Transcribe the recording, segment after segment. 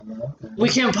We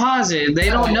can pause it. They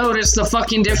don't notice the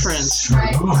fucking difference.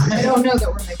 Right? I don't know that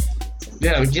we're making pizza.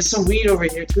 Yeah, get some weed over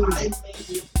here too.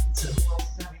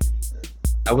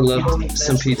 I would love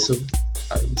some pizza.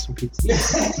 I would eat some pizza.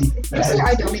 Actually,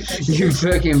 I don't eat that shit. You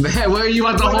fucking bad. Well, you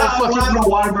want the whole We're fucking... having a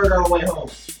Whataburger on the way home.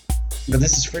 But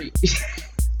this is free.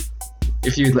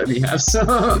 If you'd let me have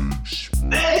some.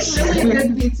 It's really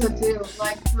good pizza too.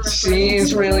 Like for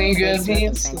She's really good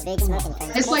pizza. Big smoking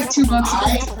friends. It's like $2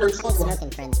 a Big piece.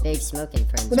 smoking friends. Big smoking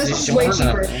friends. But this Just one's way short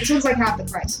cheaper. enough, This one's like half the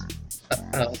price.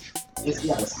 Oh.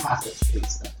 It's half the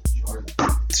taste of Jordan.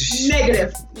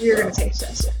 Negative. You're gonna taste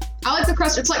this. I like the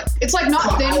crust. It's like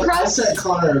not thin I crust. sent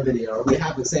Connor a video. We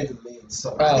have the same in the memes.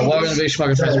 So Oh, welcome to the Big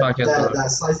Schmucker Friends podcast. That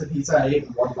slice of pizza I ate in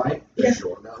one bite. Yeah.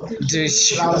 Sure, no. Dude,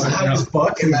 And I was high as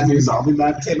fuck, and that new zombie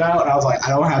map came out, and I was like, I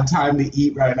don't have time to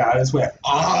eat right now. I just went,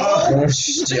 Are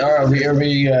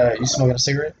you smoking a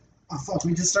cigarette? oh fuck,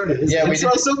 we just started. Is Yeah, the we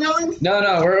intro did. still going? No,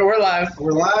 we're live.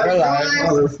 We're live? We're live.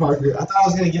 Motherfucker. I thought I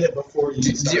was gonna get it before you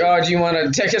Do started. you want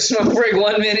to take a smoke break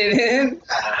 1 minute in?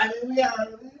 I mean, yeah.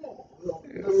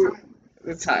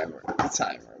 The timer.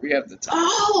 We have the timer.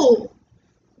 Oh,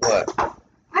 What?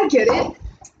 I get it.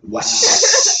 Wow.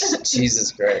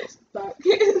 Jesus Christ. Fuck.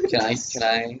 Can I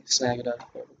snag it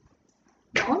up?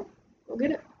 Go on. Go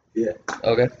get it.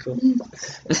 Okay, cool.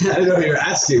 I didn't know you were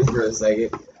asking for a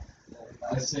second.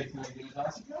 I say, can I get a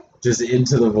Dossie cup? Just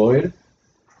into the void.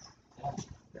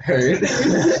 Heard.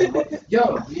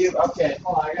 Yo, okay,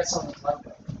 hold on, I got something to talk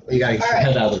about. You gotta All right.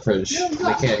 head out of the fridge. They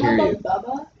can't hear you.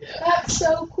 Bubba. Yeah. That's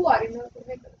so cool. I didn't know they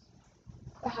make those.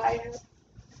 The hi-hat.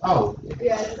 Oh,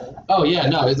 Yeah, I didn't know that. oh yeah,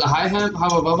 no, the hi-hat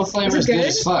Hubba Bubba flavor Is is it good good?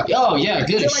 as fuck. Oh yeah,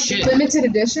 good Is as it like shit. limited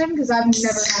edition? Because I've never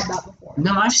had that before.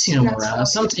 No, I've seen them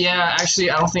That's around. funny. Yeah,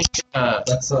 actually, I don't think.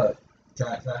 That's can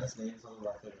I just name some of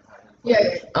our favorite high-end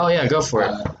Yeah. Oh yeah, go for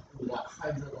it. We got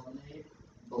Hydro Lemonade,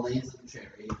 Blazing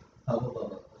Cherry, Hubba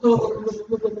Bubba,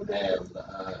 Yeah.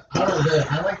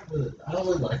 and I don't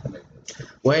really like them.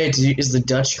 Wait, is the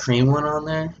Dutch cream one on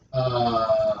there?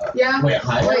 Yeah. Wait,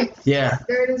 high Wait, Yeah.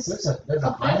 there it is. There's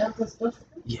a high-end that's Dutch?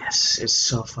 Yes, it's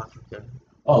so fucking good.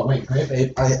 Oh wait, grape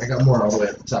ape. I got more all the way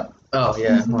at the top. Oh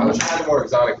yeah. I wish I had more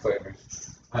exotic flavors.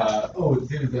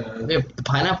 Dude, Yeah, the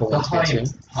pineapple the one's good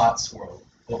too. hot swirl.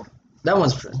 Oh, That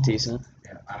one's pretty decent.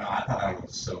 yeah, I know. I thought that one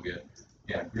was so good.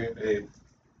 Yeah, grape ape.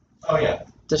 Oh yeah,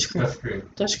 Dutch cream. Dutch cream.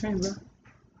 Dutch cream, bro.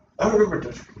 I remember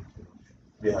Dutch cream.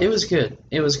 Yeah. It was good.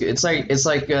 It's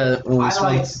like when we I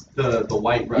smoked. liked the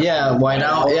white Russian. Yeah, white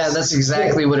out. Yeah, that's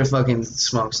exactly what it fucking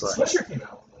smokes like. Swisher came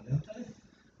out with one, didn't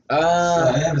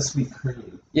they? They have a sweet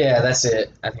cream. Yeah, that's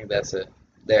it. I think that's it.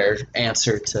 Their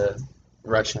answer to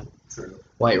Russian, True.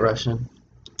 white Russian.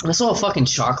 I saw a fucking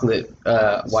chocolate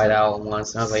white owl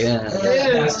once, and I was like,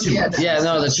 That's too much. yeah,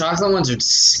 no, the chocolate ones are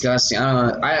disgusting. I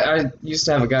don't know. I used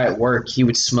to have a guy at work. He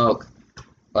would smoke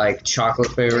like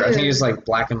chocolate flavor. I think it was like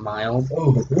Black and Mild.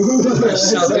 Oh. Or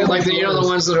something like the the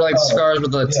ones that are like scars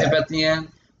with the tip yeah. at the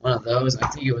end. One of those. I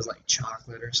think it was like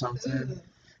chocolate or something. And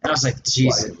I was like,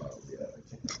 Jesus.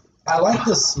 I like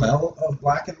the smell of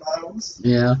Black and Milds,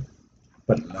 Yeah.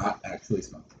 but not actually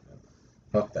smoking them.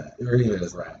 Fuck that. Or even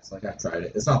as wraps. Like, I've tried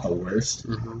it. It's not the worst,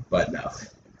 Hmm. but no.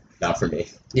 Not for me.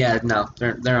 Yeah. No,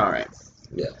 they're all right.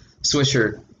 Yeah.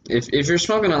 Swisher. If you're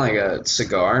smoking on like a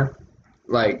cigar,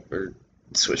 like or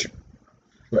Swisher,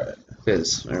 Right.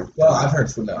 because Well, I've heard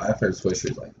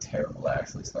Swisher's like terrible to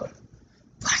actually smoke.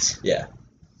 what? Yeah.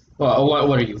 Well,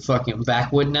 what are you fucking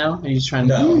backwood now? Are you trying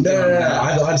to? No.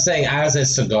 I'm saying as a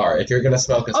cigar. If you're gonna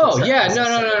smoke a Oh Swisher yeah, as a no.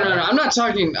 cigar- I'm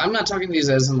not talking these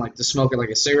as in like to smoke it like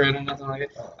a cigarette or nothing like it.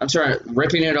 Oh. I'm trying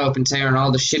ripping it open, tearing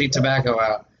all the shitty tobacco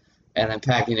out, and then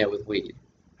packing it with weed.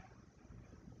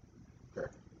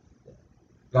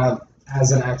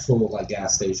 As an actual like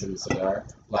gas station cigar,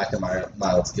 Black and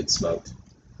Milds get smoked,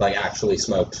 like actually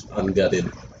smoked,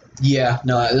 ungutted. Yeah,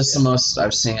 no, this is the most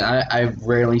I've seen. I've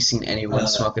rarely seen anyone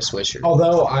smoke a Swisher.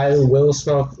 Although I will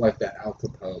smoke like the Al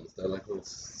Capones, they're like little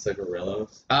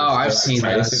cigarillos. Oh, I've They're, seen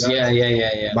like, those. cigars.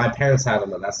 Yeah. My parents had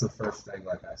them, and that's the first thing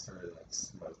like I started like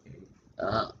smoking,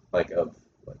 like of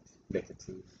like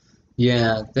nicotine.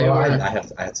 Yeah, they Well, were. I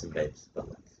had some vapes, but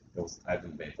like I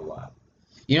didn't vape a lot.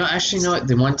 You know, actually, no.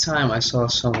 The one time I saw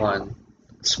someone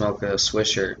smoke a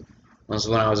Swisher was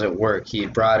when I was at work. He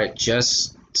brought it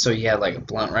just so he had like a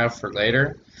blunt wrap for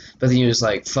later. But then he was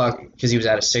like, "Fuck," because he was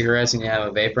out of cigarettes and he didn't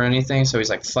have a vape or anything. So he's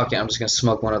like, "Fuck it, I'm just gonna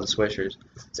smoke one of the Swishers."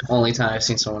 It's the only time I've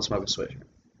seen someone smoke a Swisher.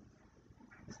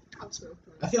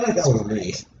 I feel like that was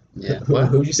me. Yeah.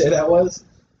 Who'd you say that was?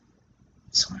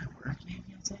 Someone at work, maybe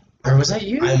I think. Or was that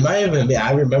you? I might have been. Yeah,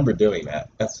 I remember doing that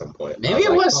at some point. Maybe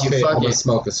I it was you, okay, fuck I'm gonna it.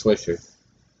 smoke a Swisher.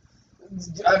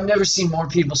 I've never seen more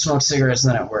people smoke cigarettes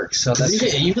than at work, so that's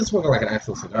You can smoke like an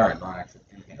actual cigar and not actually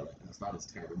inhale it, and it's not as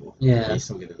terrible. Yeah. You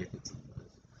still get a nicotine.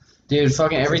 dude.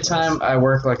 Fucking every time I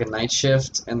work like a night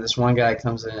shift, and this one guy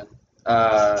comes in,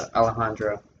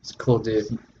 Alejandro, he's a cool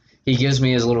dude. He gives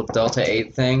me his little Delta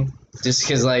 8 thing, just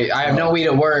because like I have no weed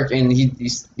at work, and he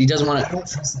doesn't want I to. don't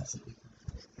trust that shit.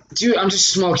 Dude, I'm just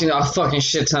smoking a fucking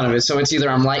shit ton of it, so it's either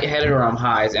I'm lightheaded or I'm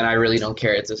high, and I really don't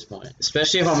care at this point.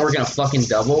 Especially if I'm working a fucking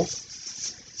double.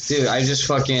 Dude, I just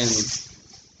fucking...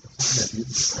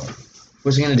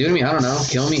 What's he gonna do to me? I don't know.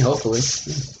 Kill me, hopefully.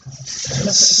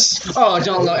 Oh,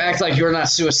 don't act like you're not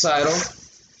suicidal.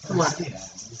 Come on.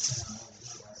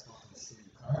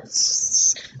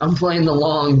 I'm playing the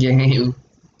long game.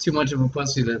 Too much of a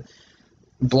pussy to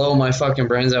blow my fucking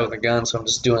brains out with a gun, so I'm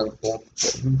just doing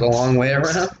the long way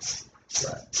around.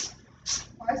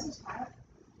 Why is this hot?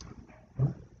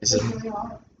 Is it? Really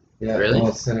hot. Yeah, Really? well,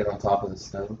 it's sitting on top of the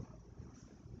stove.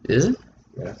 Is it?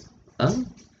 Yes. Oh.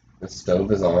 The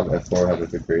stove is on at 400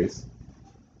 degrees.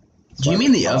 Do you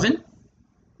mean the oven?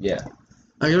 Yeah.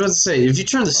 I was about to say, if you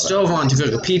turn the stove on to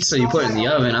cook a pizza, you put it in the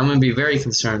oven, I'm gonna be very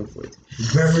concerned for you.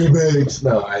 Very big.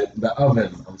 No, the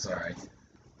oven. I'm sorry.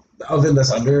 The oven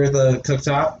that's under the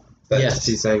cooktop that Yes.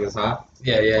 she's saying is hot.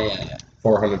 Yeah.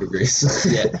 400 degrees.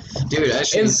 Yeah. Dude,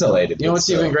 actually, Insulated. you know what's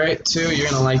so- even great, too? You're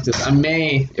gonna like this. I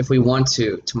may, if we want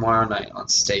to, tomorrow night on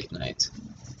steak night,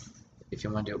 if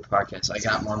you want to do a podcast, I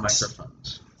got more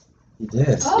microphones. You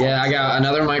did. Oh. Yeah, I got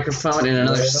another microphone and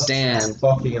another Where the stand.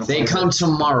 Fucking They come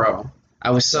tomorrow. I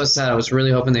was so sad. I was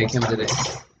really hoping they'd come today.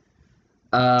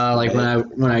 Like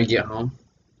when I get home,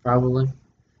 probably.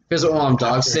 Because I'm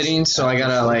dog sitting, so I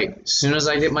gotta like, as soon as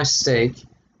I get my steak,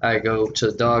 I go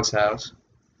to the dog's house.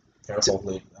 Careful,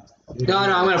 Lee. No,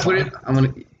 I'm gonna put it. No, I'm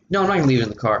not gonna leave it in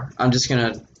the car. I'm just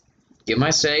gonna get my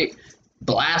steak,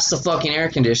 blast the fucking air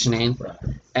conditioning, Right.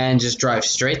 and just drive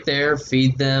straight there.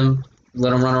 Feed them, let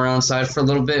them run around inside for a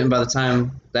little bit, and by the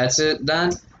time that's it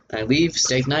done, I leave.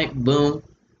 Steak night, boom,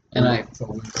 and I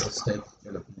steak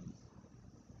in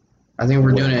a think we're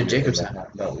When doing it you're at Jacob's in house.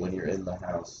 the No, when you're in the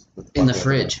house. In the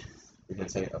fridge. You're gonna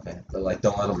take okay, but like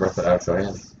don't let them rip it out your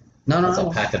hands. No, That's a no.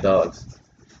 pack of dogs.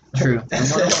 True.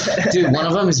 Dude, one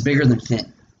of them is bigger than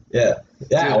Finn. Yeah.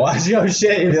 Yeah. Watch your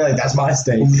shit. You'd be like, that's my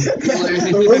steak.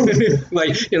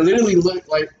 Like, it literally looked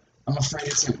like I'm afraid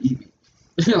it's gonna eat me.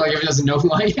 Like, if it doesn't know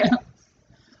who I am.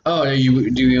 Oh, do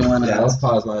you want to? Yeah, let's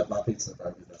pause my pizza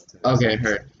barbecue too. Okay,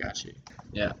 heard. Got you.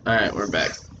 Yeah. All right, we're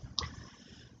back.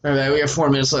 All right, we got 4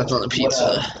 minutes left on the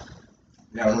pizza.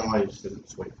 Yeah, I don't know why you just didn't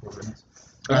just wait 4 minutes.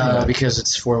 Because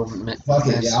it's 4 minutes. Fuck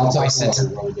it, yeah, I'll talk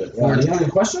wasted. about it really good. Do you have any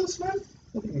questions, man?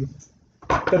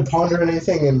 Been pondering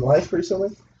anything in life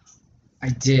recently? I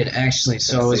did actually.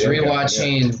 So I was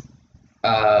rewatching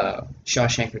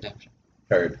Shawshank Redemption.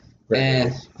 Heard.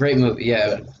 And great movie.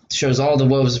 Yeah, it shows all the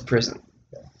woes of prison.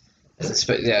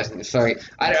 Yeah, sorry.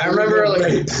 I remember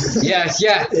like yeah.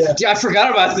 Dude, I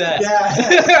forgot about that.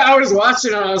 Yeah. I was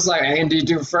watching and I was like, Andy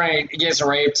Dufresne gets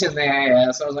raped in the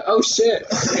ass. I was like, oh shit,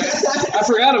 I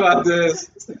forgot about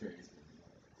this.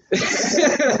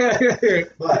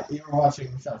 But you were watching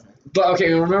Shawshank. But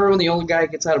okay, remember when the old guy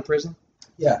gets out of prison?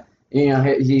 Yeah. You know,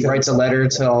 he writes a letter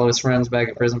to all his friends back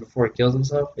in prison before he kills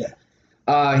himself.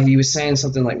 Yeah. He was saying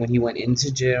something like when he went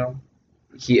into jail,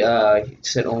 he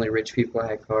said only rich people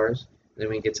had cars. Then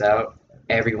when he gets out,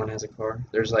 everyone has a car.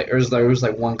 There was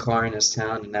like one car in his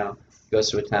town, and now he goes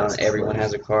to a town and everyone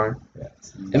has a car. Yeah.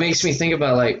 It makes me think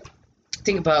about like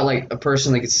a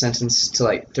person that gets sentenced to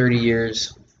like 30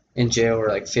 years in jail or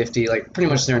like 50, like pretty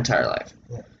much their entire life.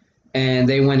 Yeah. And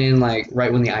they went in like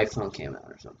right when the iPhone came out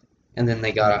or something, and then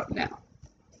they got out now.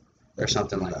 Or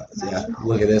something like that. Yeah.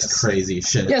 Look at this crazy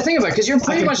shit. Yeah, think about it, because you're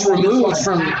pretty much removed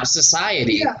from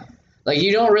society. Yeah. Like,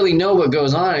 you don't really know what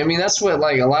goes on. I mean, that's what,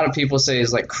 like, a lot of people say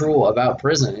is, like, cruel about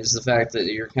prison, is the fact that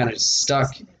you're kind of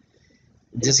stuck,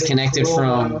 disconnected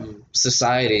from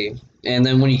society. And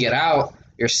then when you get out,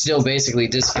 you're still basically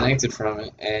disconnected from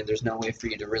it, and there's no way for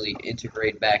you to really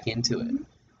integrate back into it.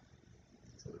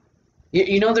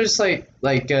 You know, there's,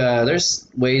 there's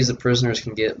ways that prisoners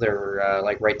can get their,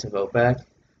 right to vote back.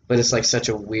 But it's like such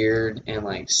a weird and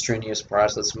like strenuous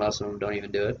process. Most of them don't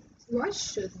even do it. Why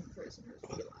shouldn't prisoners be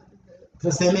allowed to vote?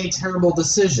 Because they made terrible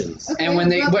decisions. Okay, And when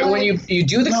when you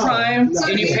do the crime no,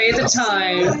 and you pay the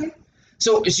time,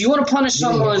 so you want to punish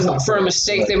someone for a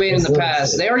mistake they made in the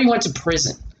past, they already went to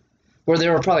prison, where they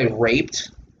were probably raped,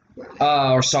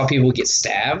 or saw people get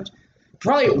stabbed.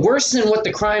 Probably worse than what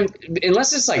the crime,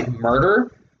 unless it's like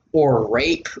murder or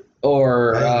rape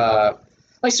or.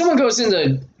 Like, someone goes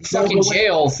into fucking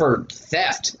jail for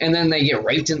theft, and then they get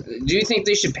raped. Do you think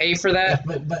they should pay for that?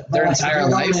 But Their like, entire if you're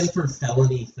going life? in for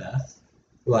felony theft,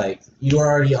 Like, you were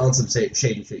already on some shady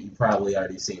shit. You probably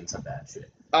already seen some bad shit.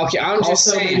 Okay, I'm just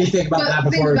Also, saying. maybe think about But that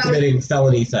think before about committing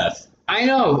felony theft. I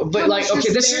know, but How like, much okay,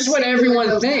 does this their is what singular everyone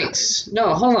vote thinks.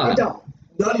 No, hold I on. don't.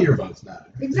 None of your votes matter.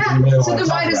 Exactly. You really So wanna then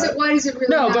talk why does about it? Why does it really?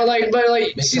 No, matter? but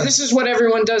like, see, Because this is what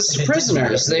everyone does If to it didn't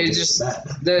prisoners. matter, They it just,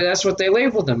 matter. that's what they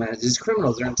label them as, is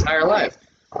criminals their entire life.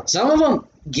 Some of them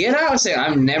get out and say,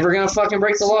 I'm never gonna fucking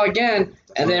break the law again.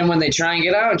 And then when they try and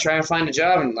get out and try and find a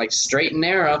job and like straight and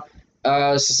narrow,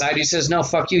 society says, no,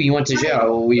 fuck you, you went to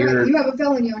jail. Well, you're, Right, you have a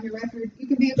felony on your record. You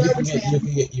can be a You can garbage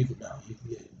get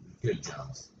man. good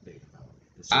jobs.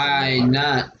 It's just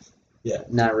not. Yeah.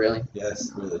 Not really.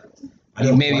 Yes, really. I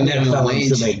You know maybe plenty of minimum felons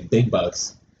wage. who make big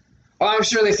bucks. Oh, I'm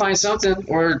sure they find something,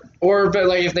 or but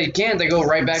like if they can't, they go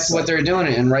right back to what they're doing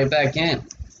and right back in.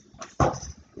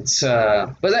 It's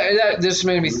but that just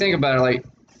made me think about it. Like,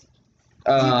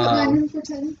 Do you put mine in for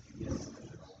 10?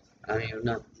 I don't even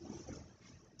know.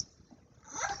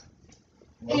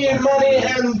 Ian Money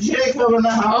and Jacob in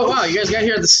the house. Oh wow, you guys got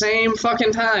here at the same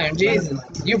fucking time. Gee,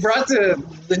 you brought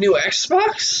the new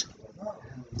Xbox?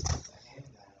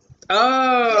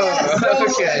 Oh,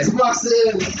 okay. Xbox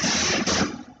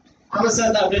in. I'm gonna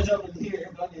set that bitch up in here.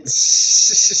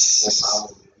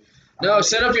 No,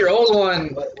 set up your old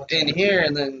one in here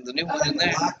and then the new one in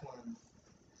there.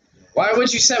 Why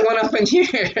would you set one up in here?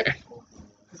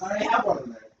 Because I already have one in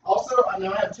there. Also, I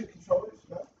know I have 2 controllers.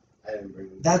 No? I didn't bring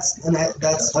them. That's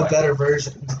a better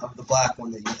version of the black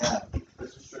one that you have.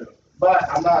 This is true. But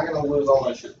I'm not gonna lose all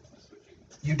my shit.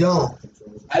 You don't,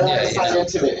 I don't Yeah, have to you sign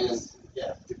don't. into it and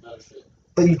yeah, do better shit.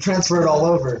 but you transfer it all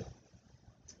over.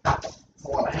 It's a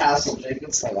lot of hassle, Jacob.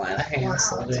 It's a lot of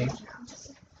hassle, dude.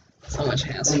 So much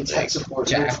hassle, And tech Jake. support.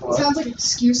 Jack. It sounds like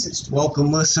excuses.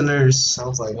 Welcome, listeners.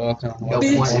 Sounds like Welcome. no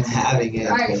point in having it.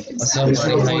 Alright, What's up, There's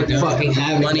buddy? no How you point doing? fucking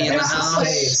having Money in the that.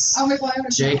 house. I'll make one.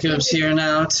 Jacob's here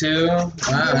now too. Wow,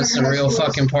 it's a real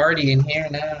fucking party in here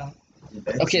now.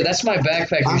 Okay, that's my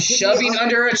backpack. You're shoving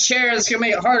under a chair. That's gonna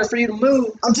make it harder for you to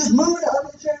move. I'm just moving the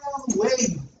other chair out of the way,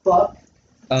 you fuck.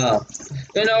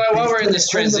 You know what? While we're in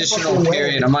this Put it in the transitional fucking way.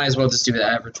 period, I might as well just do the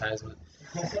advertisement.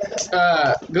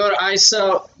 Go to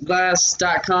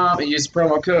icelglass.com and use the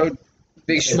promo code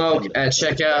Big Smoke at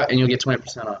checkout, and you'll get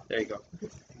 20% off. There you go.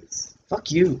 Fuck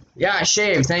you. Yeah, I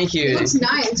shaved. Thank It you. looks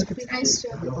nice. Pretty nice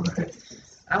job.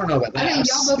 I don't know about I that. think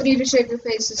y'all both need to shave your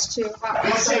faces too.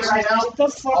 I'm saying right now, what the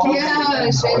fuck? Yeah,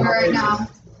 shave it right now.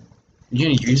 You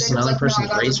need to use Jacob's another like, person's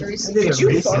no, I got razor. this I did Could a you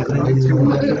recent fuck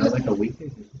thing. Like a week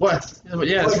ago. What?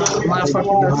 Yeah, it's my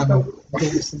fucking.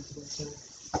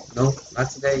 No, not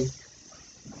today.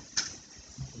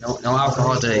 No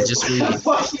alcohol today. Just weed.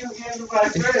 Fuck you again to my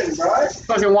friend, bro.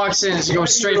 Fucking walks in and she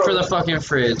goes straight for the fucking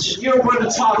fridge. You don't want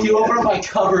to talk. You open up my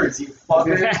cupboards, you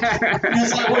fucker.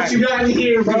 It's like, what you got in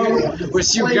here, bro?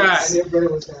 What you got? As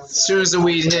soon as the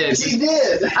weed hits. He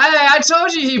did. I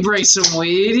told you he brings some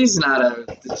weed. He's not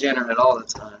a degenerate all the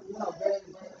time.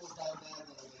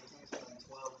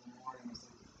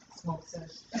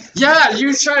 Yeah,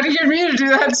 you tried to get me to do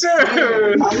that too.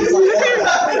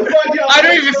 I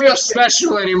don't even feel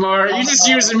special anymore. You're just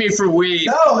using me for weed.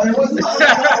 No, it wasn't.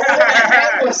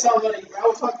 I was with somebody,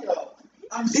 bro. Fuck you.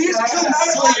 I'm Hey,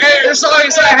 as long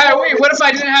as I had weed. What if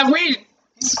I didn't have weed?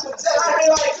 I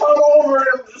like come over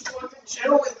and just fucking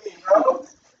chill with me, bro.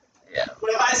 Yeah. But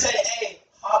if I say, hey,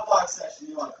 hotbox session,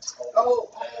 you're like, oh,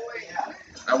 wait, yeah.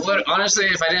 I would honestly,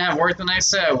 if I didn't have work the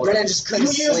next day, I would. I just You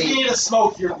couldn't use sleep. me to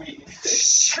smoke your weed.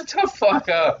 Shut the fuck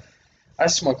up. I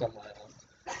smoke on my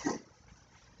own.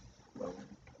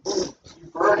 You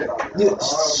burn it on Dude, your own.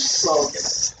 Smoke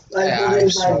it. I Yeah, put it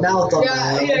in I my mouth on Yeah,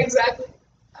 my yeah, own. exactly.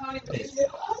 I don't even know. Keep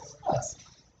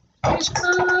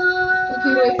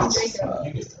it away from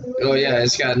Jacob. Oh yeah,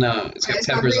 it's got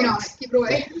peppers green on. on it. Keep it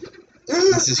away.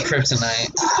 This is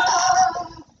kryptonite.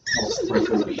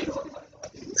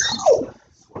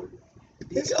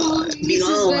 He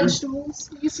uses vegetables.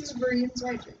 He uses greens,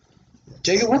 right?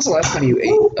 Jacob, when's the last time you ate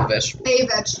a vegetable? A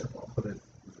vegetable.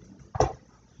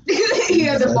 He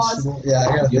had the pause. Yeah,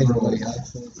 I gotta think about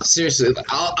it. Seriously,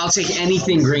 I'll take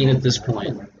anything green at this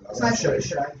point.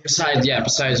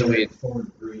 Besides weed.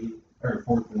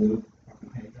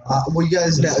 Well, you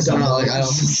guys don't know, like, I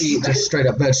don't eat just straight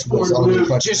up vegetables. All the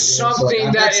fucking Just days, so, like,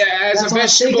 something that has a that's what I'm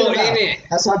thinking vegetable about. in it.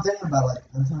 That's what I'm thinking about. Like,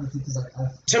 I'm trying to think, because,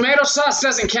 like, Tomato sauce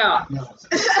doesn't count. no,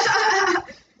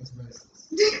 that's racist.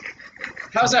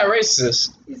 How's that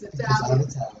racist? He's Because I'm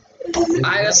Italian.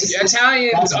 Italian.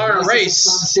 Italians That's aren't a racist race.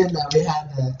 assumption that we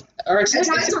had to. Or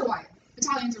Italians are white.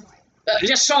 Italians are white.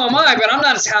 just so am I, but I'm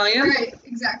not Italian. Right,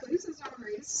 exactly. This is not a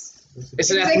race. It's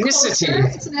an It's a culture,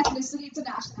 ethnicity. it's an ethnicity. It's a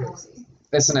nationality.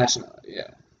 It's a nationality, yeah.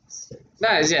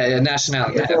 Nice, yeah,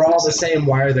 nationality. If we're all the same,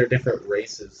 why are there different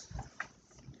races?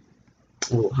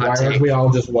 Ooh, Why hot aren't take. we all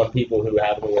just one people who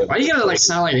happen to live? Why are you gonna like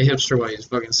sound like a hipster while you're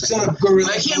fucking saying? Shut up, gorilla.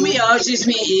 Why can't we all just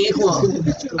be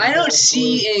equal? I don't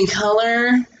see in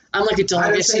color. I'm like a dog. I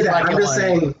I didn't see say that. black I'm and just white.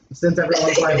 saying, since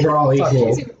everyone's like we're all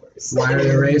equal, why are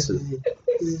there races?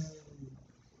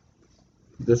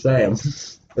 Just saying.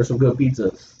 There's some good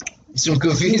pizza. Some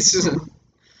good pizza.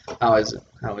 How is it?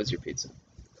 How is your pizza?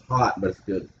 Hot, but it's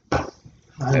good.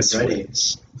 That's ready.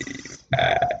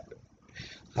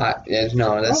 Hot. Yeah,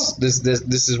 no, this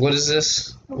is what is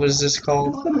this? What is this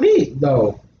called? It's the meat,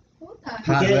 though. What the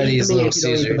Hot You can't Ready's eat the Little meat if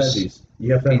you don't eat the Caesars. veggies.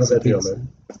 You have to have Pizza, a veggie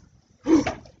on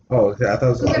there. Oh, okay. I thought it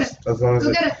was Go get as long as Go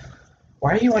it. get it.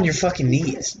 Why are you on your fucking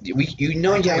knees? You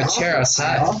know you have a chair I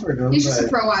outside. offered him, He's just a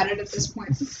but pro at it at this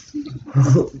point.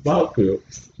 Fuck you.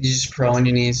 You just pro on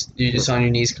your knees. You're just on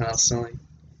your knees constantly.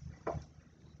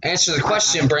 Answer the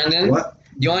question, Brendan. What?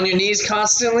 You on your knees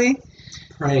constantly?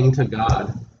 Praying to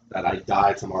God that I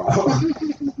die tomorrow.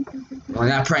 Well,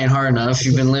 not praying hard enough.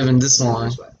 You've been living this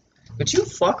long. Would you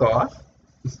fuck off?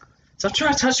 Stop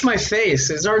trying to touch my face.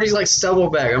 It's already like stubble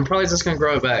back. I'm probably just gonna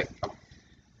grow it back.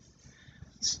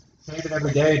 Save it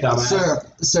every day,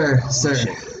 dumbass. Sir,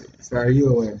 are you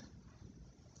aware that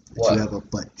What? you have a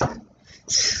butt check?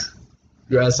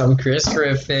 Yes, I'm Chris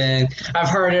Griffin. I've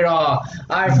heard it all.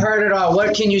 I've heard it all.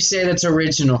 What can you say that's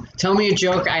original? Tell me a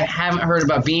joke I haven't heard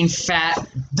about being fat.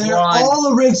 They're blonde.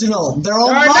 all original. They're all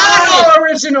They're mine. not all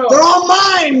original. They're all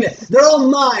mine. They're all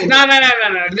mine. No.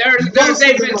 Most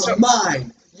They've of them been are so.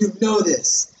 mine. You know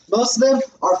this. Most of them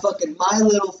are fucking my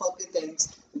little fucking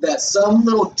things that some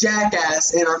little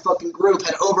jackass in our fucking group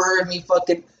had overheard me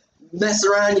fucking mess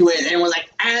around you with and was like,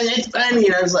 that's funny.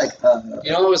 And I was like,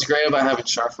 You know what was great about having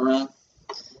Sharf around?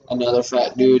 Another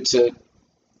fat dude to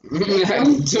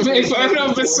make fun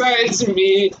of besides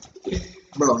me.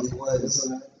 bro, he was.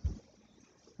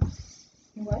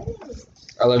 What?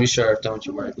 I love you, Sharf. Don't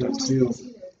you worry. Too.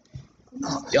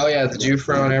 Oh yeah, the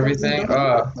Jufro and everything.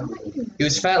 He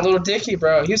was fat little Dicky,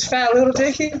 bro. He was fat little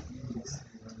Dicky.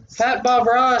 Fat Bob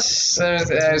Ross.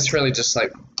 It's really just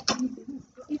like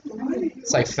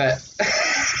it's like fat.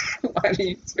 Why are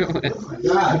you doing it?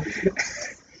 God.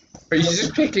 Are you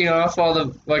just picking off all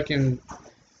the fucking?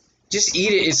 Just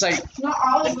eat it. It's like Not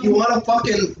all of If you want a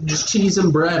fucking just cheese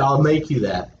and bread, I'll make you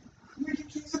that.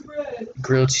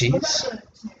 grilled cheese.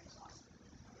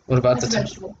 What about That's a the?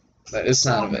 vegetable. It's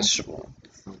not a vegetable.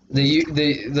 The you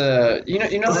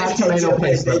know That's tomato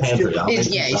paste in the pantry. I'll It's,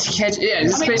 make yeah, you it's something.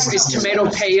 this basically is tomato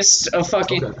paste of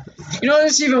fucking. You know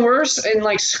what's even worse? In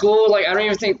like school, like I don't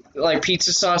even think like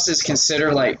pizza sauce is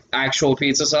considered like actual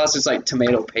pizza sauce. It's like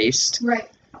tomato paste. Right.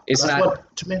 It's That's not.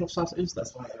 what tomato sauce is.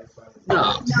 That's why I find it. No.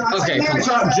 No, it's Okay, like come It's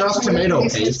on. not just tomato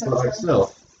paste, but like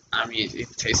still. I mean, it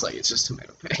tastes like it's just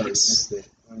tomato paste.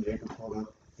 When Jacob pulled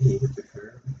up, he hit the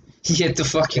curb. He hit the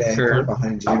fucking Yeah, curb.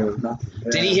 behind you.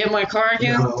 Did he hit my car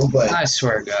again? No, but I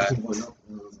swear to God. he went up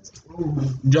and I was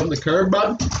like, Jump the curb,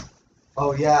 bud.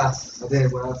 Oh yeah, I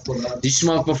did when I pulled up. Did you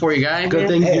smoke before you got in Good here?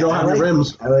 thing Hey, you don't I have the like-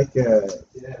 rims. I like, the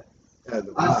I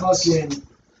box. fucking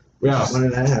Yeah. When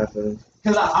did that happen?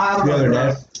 because I don't The other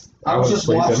know. day, I was just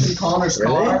sleeping. watching Connor's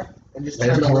Really? car and just They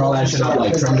just tore all that shit up,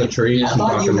 like trim the trees and I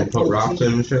thought you fucking had put told rocks me.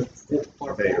 in and shit. They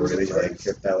really like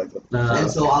kept that like.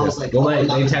 And so I was like, Well, oh, I'm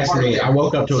not they gonna texted park me. there. I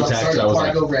woke up to So a I text started that was to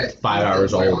like, park over at 5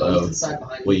 hours right old on the of, inside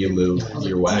behind will me. you move I was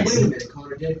your like, wagon? wait a minute,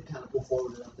 Connor did kind of pull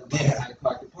forward enough that I had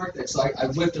parked there. So I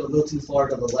whipped it a little too far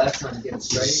to the left trying to get it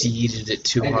straight. She yeeted it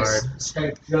too and hard. just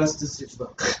scraped just as it's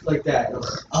like that. And I was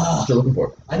like, ah. What you looking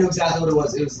for? I knew exactly what it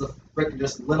was. It was the freaking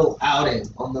just little outing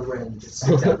on the rim. Just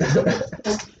stuck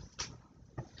out.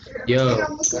 Yo.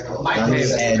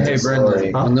 Hey,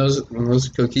 Brendan. Huh? When those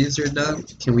cookies are done,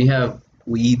 can we have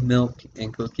weed milk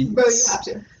and cookies? Bro, you have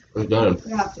to. It's good.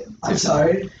 You have to. I'm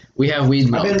sorry. We have weed I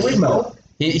milk. made weed milk.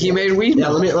 He made weed Yeah,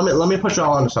 milk. let me push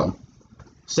y'all onto something.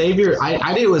 Save your.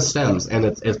 I did it with stems, and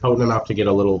it's potent enough to get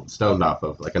a little stoned off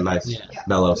of, like a nice Yeah.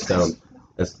 mellow stone.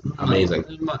 It's amazing.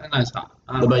 Nice.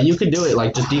 But you could do it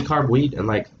like just decarb weed and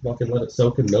like fucking let it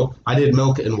soak in milk. I did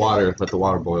milk and water, let the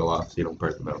water boil off so you don't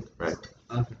burn the milk, right?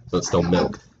 Okay. So it's still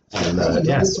milk. And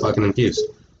yeah, it's fucking infused.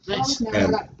 Nice.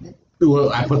 And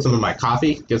well, I put some in my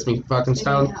coffee, gets me fucking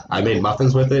stoned. I made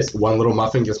muffins with it. One little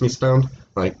muffin gets me stoned.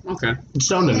 Like Okay.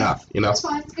 stoned enough, you know. That's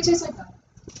fine. It tastes like that.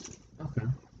 Okay.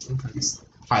 Okay.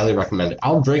 Highly recommend it.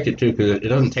 I'll drink it too because it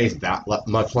doesn't taste that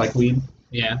much like weed.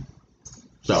 Yeah.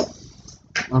 So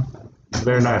Okay. it's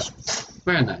very nice.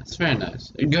 Very nice. Very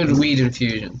nice. A good weed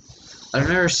infusion. I've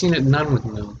never seen it done with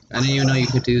milk. I didn't even know you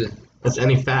could do that. It's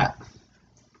any fat,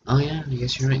 Oh yeah, I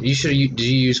guess you're right. You should. Did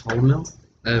you use whole milk?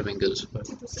 That'd have been good as fuck.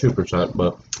 2%,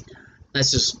 but That's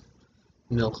just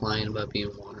milk lying about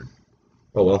being water.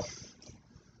 Oh well.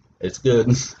 It's good.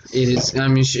 It is. I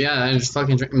mean, yeah. I just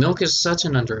fucking drink. Milk is such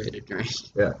an underrated drink.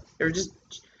 Yeah. You ever just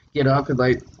get up at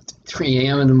like 3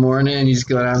 a.m. in the morning and you just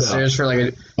go downstairs for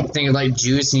like a thing of like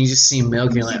juice and you just see milk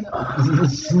and you're like, oh.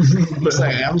 It's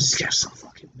like I'm just gonna have some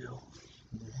fucking milk.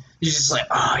 You're just like,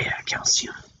 oh yeah,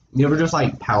 calcium. You ever just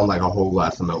like pound like a whole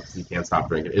glass of milk? You can't stop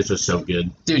drinking. It's just so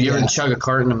good. Dude, you Yeah. ever chug a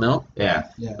carton of milk? Yeah.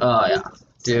 Oh yeah.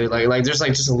 Dude, like there's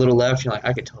like just a little left. You're like,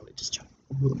 I could totally just chug.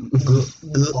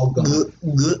 All gone.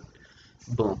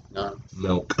 Boom, gone.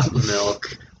 Milk.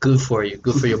 Milk. Good for you.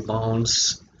 Good for your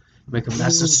bones. Make them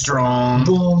nice and strong.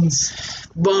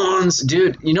 Bones.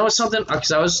 Dude, you know something?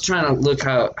 Because I was trying to look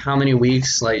how many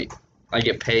weeks, like, I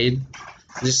get paid.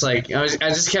 Just, like, I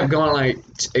just kept going, like,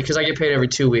 because I get paid every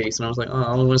 2 weeks. And I was like, oh,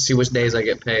 I want to see which days I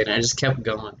get paid. And I just kept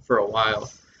going for a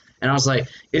while. And I was like,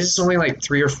 it's just only, like,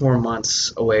 3 or 4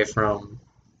 months away from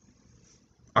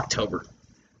October.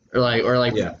 Or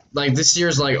Yeah. like, this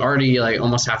year's, like, already, like,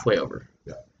 almost halfway over.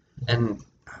 Yeah. And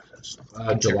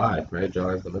July, right?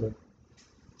 July's the middle.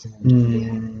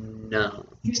 no.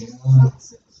 Is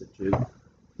it June?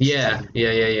 Yeah,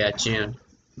 June.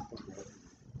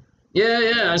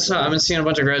 Yeah, I've been seeing a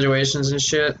bunch of graduations and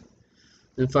shit.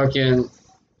 And fucking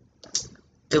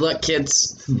good luck,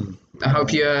 kids. I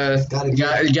hope you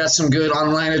got some good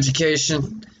online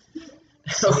education.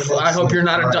 I hope you're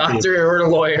not a doctor or a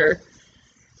lawyer.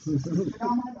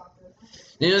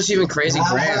 You know, it's even crazy.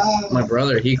 Grant, my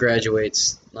brother, he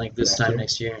graduates like this time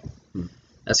next year.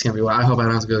 That's gonna be wild. I hope I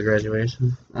don't have to go to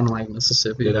graduation. I don't like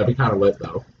Mississippi. Yeah, that'd be kind of lit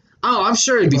though. Oh, I'm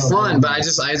sure it'd be fun, but I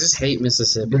just hate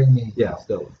Mississippi. Bring me. Yeah,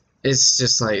 still. It's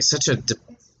just like such a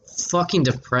fucking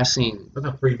depressing. That's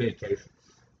a free vacation.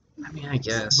 I mean, I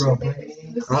guess. Bro, bring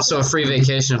me. Also a free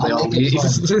vacation if they all I'll make leave.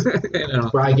 it You know.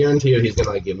 Bro, I guarantee you he's gonna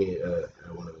like give me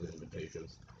one of his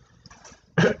invitations.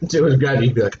 To his grad,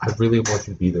 he'd be like, I really want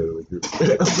you to be there with your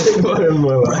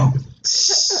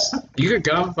You could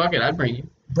come. Fuck it, I'd bring you.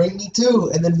 Bring me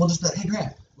too, and then we'll just be like, hey,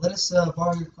 Grant, let us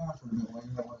borrow your car for a minute while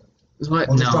you're at work. What?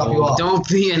 We'll just drop you No, off. don't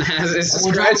be an ass. This is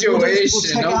We'll graduation.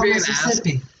 check Don't out be an ass.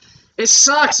 Mississippi. It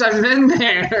sucks. I've been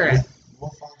there. We'll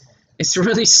find something. It's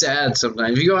really sad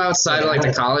sometimes. If you go outside of like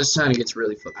the college town, it gets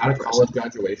really fucking Out of depressing. college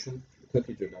graduation,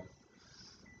 cookies are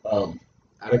done.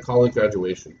 Out of college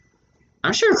graduation.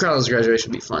 I'm sure college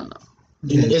graduation would be fun though.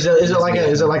 Is it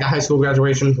like a high school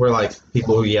graduation where like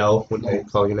people yell when they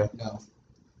call you name? No.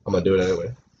 I'm gonna do it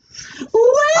anyway.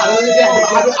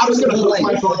 I'm just gonna put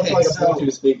my phone up like a so,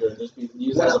 Bluetooth speaker and just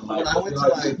use it as a mic. when I went to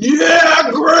my Yeah,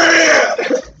 Grant!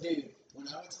 dude, when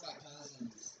I went to my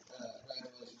cousin's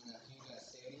graduation in that huge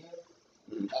ass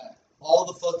stadium, all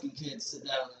the fucking kids sit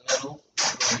down in the middle,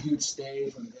 with a huge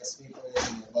stage with a guest speaker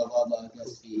and blah blah blah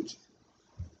guest speech.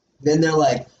 Then they're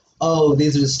like, "Oh,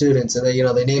 these are the students," and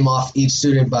they name off each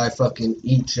student by fucking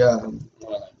each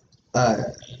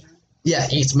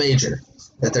each major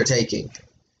that they're taking.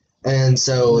 And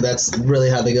so that's really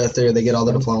how they go through. They get all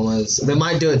the diplomas. They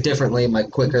might do it differently, might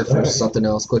quicker for something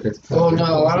else, quicker. Well, no,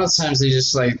 a lot of times they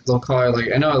just like they'll call it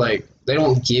like I know like they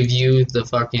don't give you the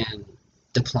fucking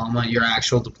diploma, your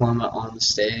actual diploma on the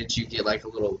stage. You get like a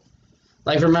little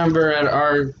like remember at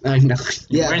our I know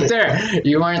you weren't there.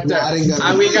 You weren't No, there. I didn't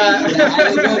go to We got I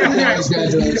didn't go to college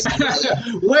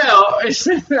graduation. Well,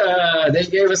 they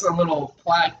gave us a little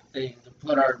plaque thing to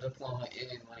put our diploma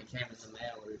in when it came in the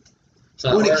mail.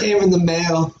 So When it came in the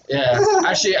mail. yeah,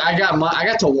 actually, I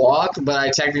got to walk, but I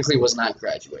technically was not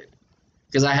graduated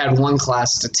because I had one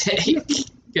class to take.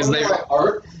 Because they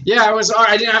art? yeah, I was art.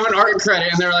 I didn't have an art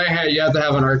credit, and they're like, hey, you have to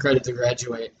have an art credit to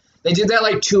graduate. They did that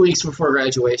like 2 weeks before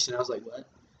graduation. I was like, what?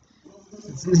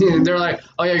 They're like,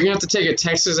 oh yeah, you're gonna have to take a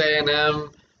Texas A&M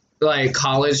like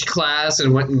college class,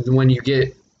 and when you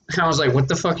get, I was like, what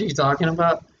the fuck are you talking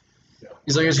about?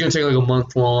 He's like, it's gonna take like a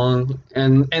month long,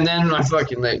 and then I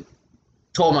fucking like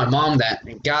told my mom that,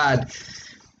 and God,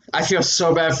 I feel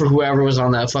so bad for whoever was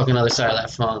on that fucking other side of that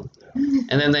phone.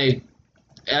 And then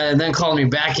they called me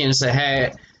back in and said,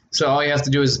 hey, so all you have to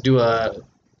do is do a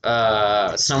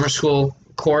summer school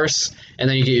course, and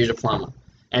then you get your diploma,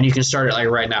 and you can start it like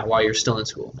right now while you're still in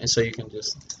school, and so you can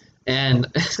just. And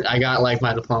I got like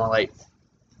my diploma like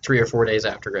 3 or 4 days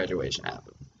after graduation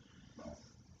happened.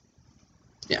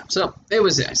 Yeah, so it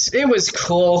was nice. It was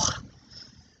cool.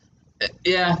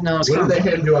 Yeah, no, it's What kind did of they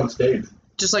hand you on stage?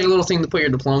 just like a little thing to put your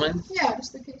diploma in. Yeah,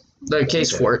 just the case. The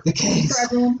case for it. The case. For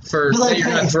everyone. For You're like, that you're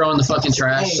hey, not throwing the fucking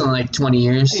trash in like 20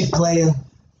 years. Hey, player,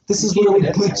 this is where we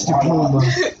put your diploma.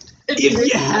 If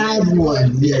you had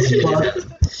one, yes, fuck.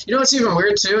 You know what's even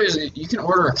weird too is you can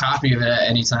order a copy of it at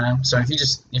any time. So if you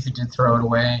did throw it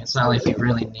away, it's not like you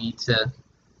really need to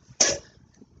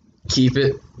keep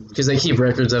it because they keep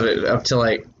records of it up to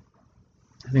like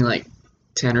I think like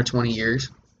 10 or 20 years.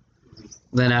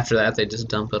 Then after that, they just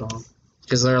dump it all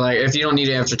because they're like, if you don't need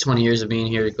it after 20 years of being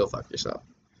here, go fuck yourself.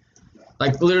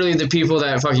 Like literally, the people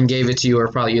that fucking gave it to you are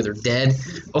probably either dead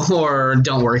or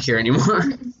don't work here anymore.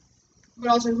 But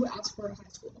also, who asked for a high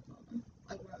school diploma?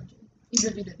 Like, why would you?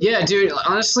 Even if you did. Yeah, dude.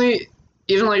 Honestly,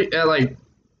 even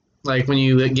like when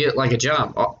you get like a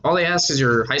job, all they ask is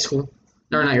your high school,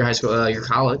 or not your high school, your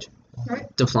college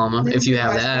Right. diploma. If you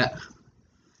have that,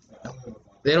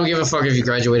 they don't give a fuck if you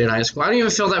graduated high school. I don't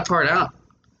even fill that part out.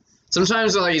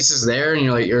 Sometimes like it's just there, and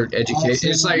you're like you're educated.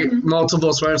 It's like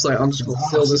multiple swipe. Like I'm just gonna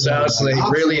fill this out, so they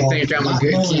really think I'm a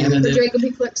good The candidate.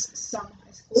 Jacoby clicks some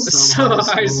high school. So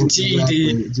high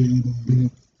GED. GED.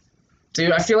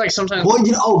 Dude, I feel like sometimes. Well,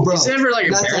 you know, oh, bro. Is it ever like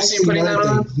That's embarrassing actually putting that another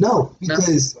on? thing. No,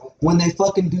 because when they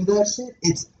fucking do that shit,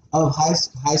 it's of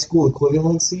high school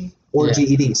equivalency or Yeah.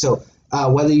 GED. So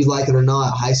whether you like it or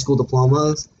not, high school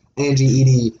diplomas and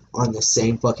GED are on the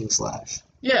same fucking slash.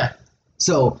 Yeah,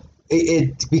 So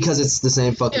it because it's the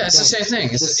same fucking. yeah, it's the thing. same thing.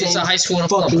 It's It's the a same high school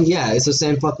diploma. Fucking yeah, it's the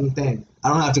same fucking thing. I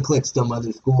don't have to click some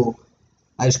other school.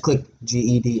 I just click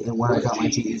GED and when I got my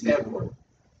GED.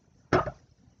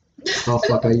 Oh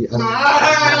fuck! I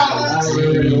don't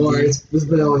remember anymore. It's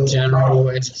been only General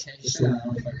education.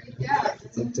 Yeah.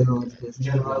 It's like general education.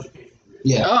 General education.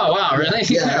 Yeah. Oh wow, really?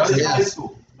 Yeah. Not high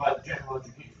school, but general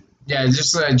education. Yeah,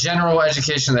 just a general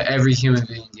education that every human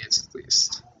being gets at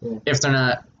least, Yeah. if they're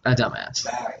not a dumbass.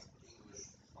 That English,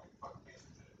 like fucking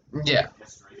basic Yeah.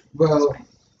 history. Bro,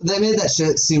 they made that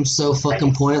shit seem so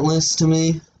fucking pointless to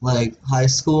me. Like high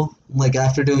school, like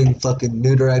after doing fucking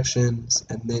New Directions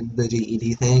and then the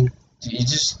GED thing. You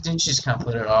just kind of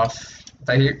put it off.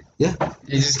 Like Yeah.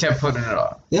 You just kept putting it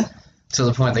off. Yeah. To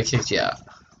the point they kicked you out.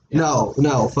 No,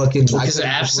 fucking. I Because of couldn't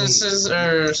absences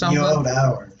or You something. owed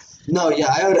hours. No, yeah,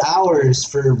 I owed hours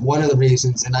for one of the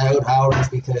reasons, and I owed hours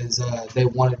because they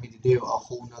wanted me to do a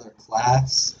whole nother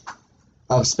class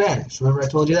of Spanish. Remember I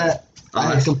told you that?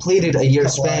 I had completed a year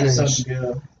of Spanish.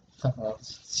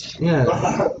 Yeah,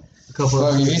 a couple.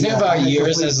 Well, if you think yeah, I about had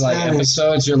years complete as like Spanish.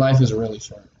 episodes, your life is really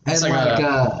short. And It's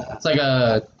like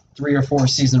a 3 or 4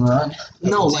 season run.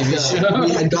 no, like TV show.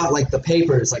 we had got like the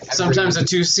papers, like every- Sometimes a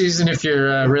 2 season if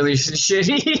you're really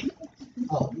shitty.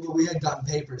 Oh, well, we had gotten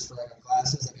papers for like our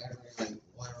classes, like every like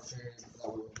whatever period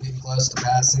that we were getting close to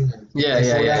passing. Or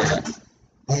Yeah.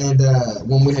 And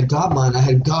when we had got mine, I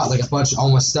had got like a bunch of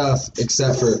all my stuff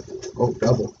except for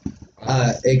double,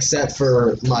 except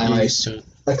for my like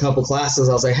a couple classes.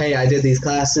 I was like, hey, I did these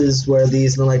classes. Where are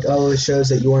these? And they're like, oh, it shows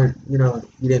that you weren't, you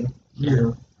didn't,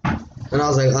 And I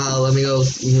was like, oh, let me go,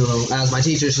 as my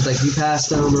teacher. She's like, you passed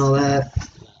them and all that.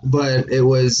 But it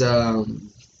was,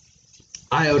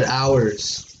 I owed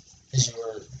hours. Because you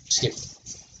were skipping.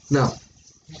 No,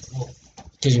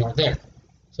 Because you weren't there.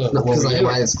 So no, because like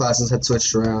my classes had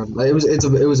switched around. Like, it was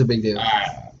a big deal.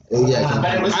 Yeah,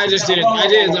 I just did it. I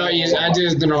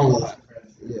did the normal one.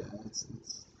 yeah.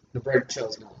 The break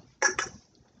chill's gone.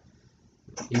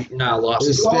 You're not lost.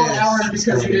 It's You owed Spanish. hours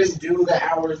because you didn't do the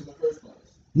hours in the first place.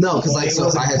 No, because like It so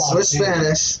wasn't I had clocked switched in.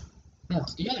 Spanish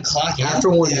You gotta clock in. after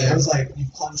 1 Yeah, year. it was like you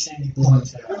punch in, you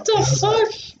punch out. What the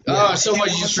fuck? Yeah. Oh, so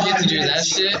what? You just forget to do that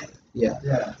shit? Yeah.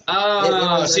 Yeah.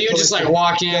 Oh, so you just like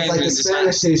walk in It's like and the just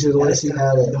Spanish teacher, the one she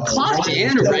had it. Clock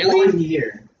in, The really? 1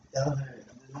 year. The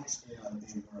next year, I'm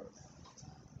being broke.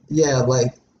 Yeah,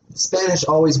 like Spanish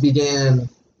always began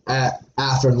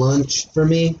after lunch for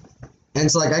me. And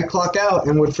so like I'd clock out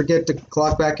and would forget to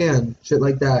clock back in, shit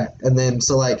like that. And then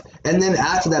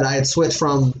after that I had switched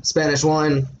from Spanish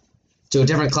 1 to a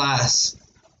different class.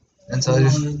 And so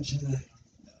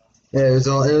yeah, it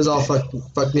was all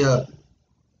fucked me up.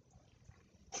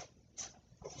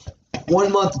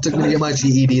 1 month it took me to get my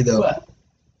GED though.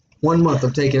 1 month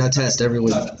of taking a test every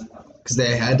week because I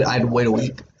had to wait a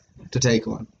week to take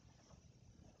one.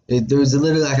 There was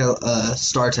literally like a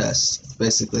STAR test,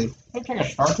 basically. take a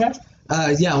star test?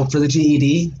 Yeah, for the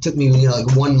GED, it took me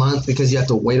like 1 month because you have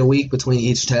to wait a week between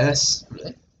each test.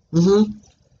 Really?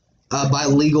 Mm-hmm. By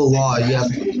legal law,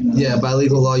 by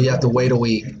legal law you have to wait a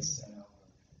week.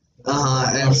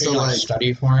 And so like,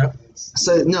 study for it.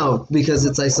 so no, because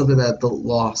it's like something that the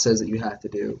law says that you have to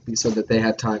do, so that they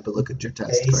have time to look at your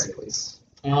test correctly.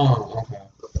 Oh, okay.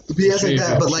 BS like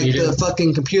that, but like the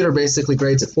fucking computer basically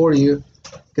grades it for you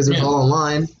because it's Yeah. all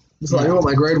online. So I knew what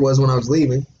my grade was when I was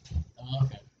leaving. Oh,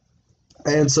 okay.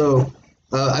 And so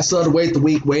I still had to wait the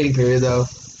week waiting period though.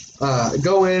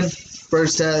 Go in,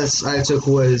 first test I took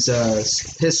was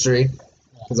history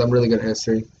because I'm really good at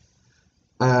history.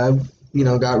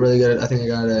 Got really good. I think I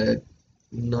got a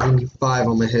 95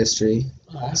 on my history.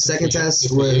 Oh, Second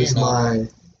test was my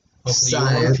Hopefully you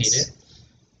won't repeat science. it.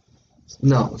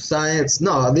 No, science.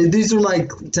 No, these are my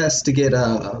tests to get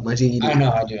my GED. I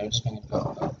know I do. I'm just making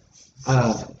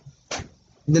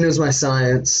Then it was my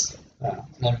science.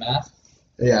 then math.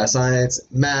 Yeah, science,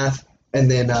 math, and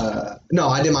then no,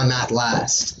 I did my math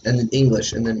last, and then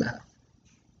English, and then math.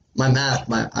 My math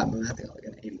got like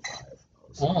an 85.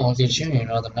 Oh, look at you. You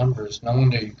know the numbers. No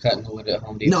wonder you're cutting the wood at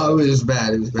Home Depot. No, it was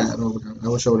bad. It was bad. I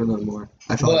wish I would have done more.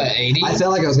 I felt What, like, 80? I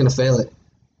felt like I was gonna fail it.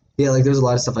 Yeah, like there's a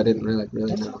lot of stuff I didn't really What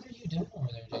the know. fuck are you doing over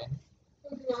there, Jaden?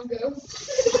 Pokemon Go.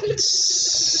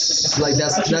 Like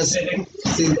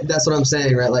that's what I'm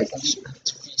saying, right? Like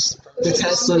the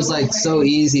test was like so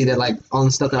easy that like on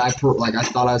the stuff that I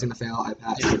thought I was gonna fail, I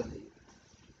passed it.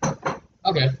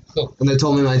 Okay, cool. And they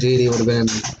told me my GED would have been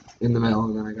in the mail,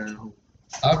 and then I got it home.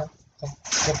 Okay, cool.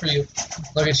 Good for you.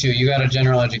 Look at you. You got a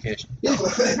general education.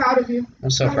 Proud of you.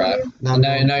 I'm so proud. Now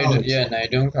Now, I'm going to you're, college. yeah, now you're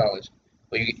doing college.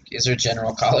 Well, is there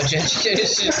general college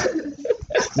education?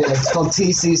 Yeah, it's called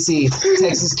TCC,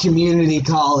 Texas Community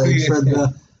College for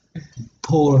the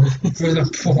poor. For the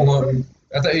poor.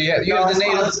 I thought you had the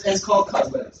native. It's called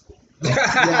cosmetics. Yeah,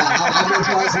 I'm in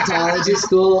cosmetology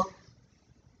school.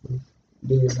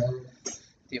 Do your hair.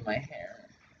 Do my hair.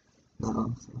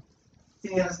 No.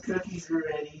 Sam's cookies are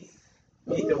ready.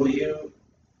 EW.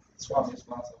 Swap your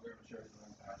spots. I'll grab a shirt.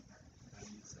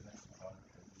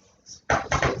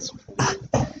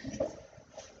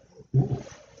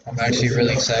 I'm actually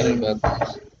really excited about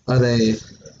this. Are they?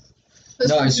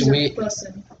 No, it's weed.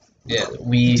 Yeah,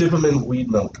 weed. Dip them in weed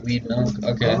milk. Weed milk.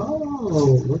 Okay.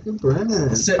 Oh, look at Brad.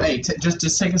 Hey,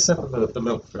 just take a sip of the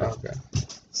milk first. Okay.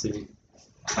 See.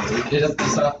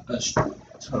 It's not a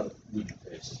ton of weed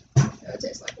taste. It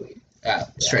tastes like weed. Ah,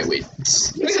 straight weed.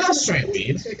 It's not straight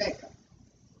weed. Straight gecko.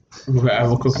 Okay, I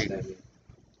have a cookie.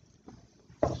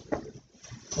 A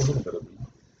little bit of weed.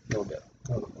 A little bit.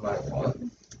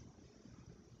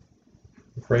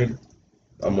 I'm afraid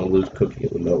I'm gonna lose cookie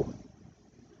in the milk.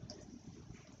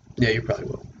 Yeah, you probably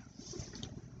will.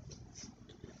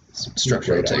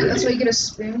 Structural That's integrity. why you get a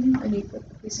spoon and you put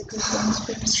a piece of cookie on the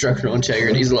spoon. Structural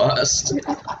integrity's lost.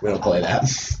 We don't play that.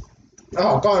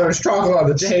 Oh god, there's chocolate on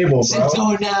the table, bro. Shit's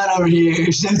going down over here.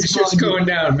 It's just going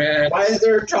down, man. Why is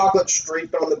there chocolate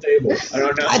streaked on the table? I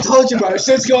don't know. I told you, bro.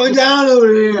 Shit's going down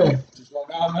over here. Just go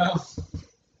down, man.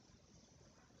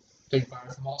 Take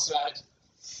fire from all sides.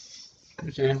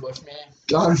 It's an ambush, man.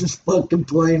 I'm just fucking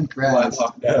playing crap.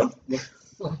 Lock down.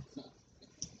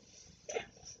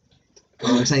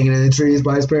 Oh, it's hanging in the trees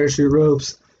by his parachute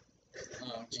ropes.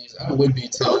 Oh, jeez. I would be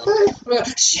too.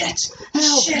 Shit!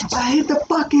 Help! Shit! I hit the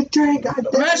fucking train. God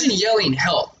damn. Imagine yelling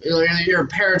help. You're a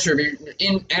paratrooper, you're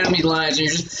in enemy lines, and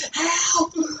you're just,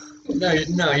 help!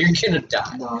 No, you're gonna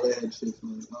die. No, they had shit for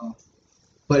it. Oh.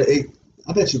 But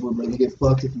I bet you would really get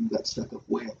fucked if you got stuck up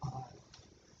way up high.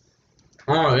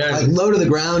 Oh, yeah. Like low to the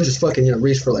ground, just fucking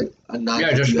reach for like a knife.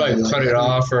 Yeah, just like cut it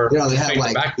off or You know, they have take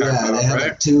like the backpack they off, have right?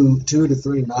 like two to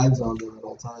three knives on them at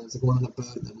all times. Like one in the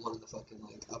boot and then one in the fucking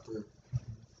like upper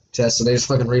chest. So they just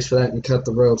fucking reach for that and cut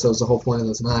the rope. So that was the whole point of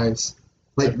those knives.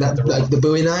 Like Cut the that, like rope. the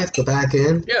Bowie knife, the back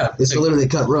end. Yeah. It's to literally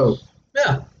cut rope.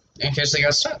 Yeah. In case they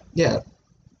got stuck. Yeah.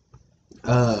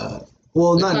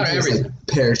 Well, It's not in not case everything. like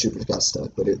parachuters got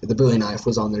stuck, but the Bowie knife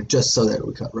was on there just so that it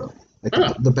would cut rope. Like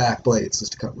Huh. the back blades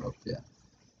just to cut rope. Yeah.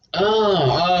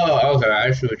 Oh, okay.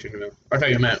 I see what you mean. I thought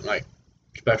you meant like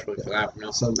especially for that.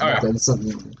 No. Something All like right. that.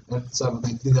 Something. So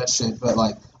they do that shit, but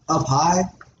like up high,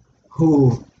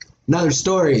 who? Another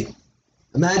story.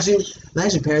 Imagine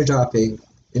paratrooping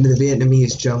into the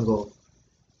Vietnamese jungle.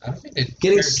 I don't think they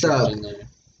Getting paratrooped stuck. in there.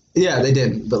 Yeah, they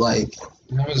didn't, but like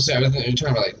I was saying, you're talking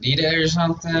about like D-Day or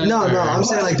something? no, I'm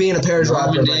saying like being a paradropper.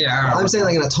 Normandy, Like, I don't I'm saying know.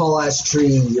 like in a tall ass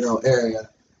tree, area,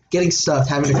 getting stuck,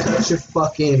 having to cut your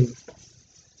fucking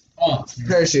Oh.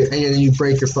 parachute, and then you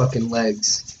break your fucking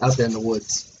legs out there in the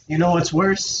woods. You know what's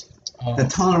worse? Oh. The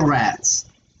tunnel rats.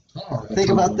 Oh,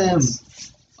 Think about them.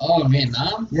 Oh,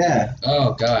 Vietnam? Yeah.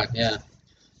 Oh, God, yeah.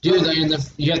 Dude, like,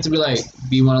 you have to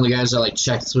be one of the guys that like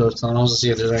checks through those tunnels to see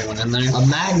if there's anyone in there. A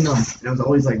magnum, And it was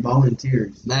always like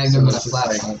volunteers. magnum and a it's just like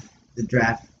flashlight. the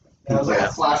draft. It was like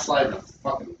a flashlight and a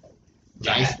fucking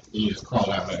Nice. You just crawl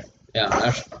out there. Yeah,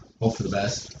 that's, Hope for the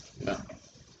best.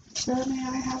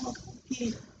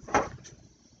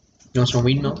 you want some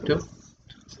weed milk too?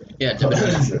 Yeah, dip it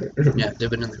in there. Yeah,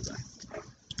 dip it in there.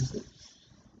 Bye.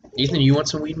 Ethan, you want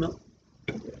some weed milk?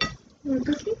 You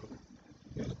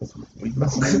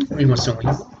want some weed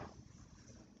milk?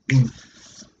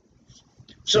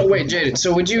 So wait, Jaden.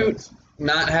 So would you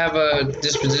not have a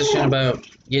disposition about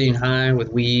getting high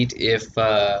with weed if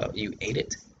you ate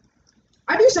it?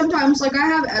 I do sometimes. Like I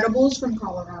have edibles from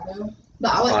Colorado.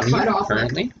 but I like On cut you off like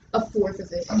currently? a fourth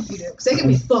of it and eat it because they get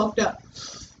me fucked up.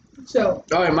 So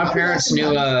Oh, and my I'm parents watching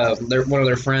knew that. one of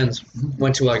their friends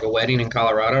went to like a wedding in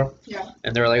Colorado. Yeah.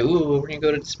 And they were like, "Ooh, we're gonna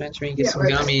go to the dispensary and get Yeah, some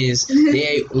right. gummies." They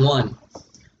ate one,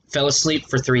 fell asleep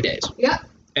for 3 days. Yeah.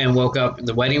 And woke up.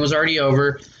 The wedding was already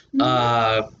over.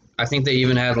 I think they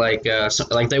even had like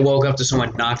they woke up to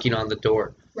someone knocking on the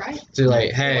door. Right. So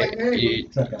like, hey, Like, hey.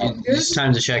 it's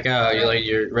time to check out. You're like,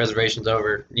 your reservation's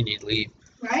over. You need to leave.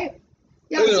 Right.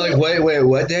 Yeah. And they're So like, wait,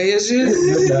 what day is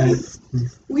it?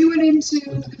 we went into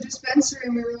the dispensary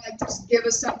and we were like, just give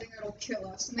us something that'll kill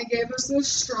us, and they gave us the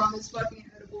strongest fucking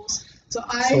edibles. So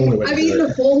It's the only way to I've do eaten it.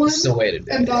 a full one Still waited.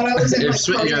 and thought I was in like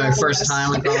Your cardiac first arrest.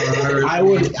 time in Colorado.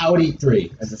 I would eat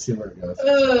 3 and just see where it goes.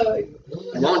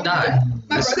 You won't die.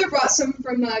 My brother brought some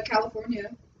from California,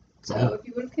 so if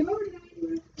you would have came over tonight, you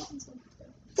would have gotten some.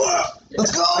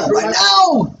 Let's go right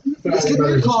now. Let's get in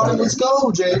your car. Let's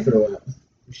go, Jay.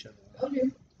 Oh,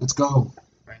 dude. Let's go.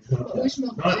 Oh, we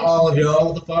smell Not all of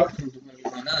y'all, what the fuck?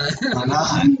 Why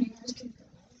not?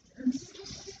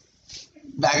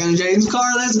 Back in Jaden's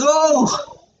car. Let's go.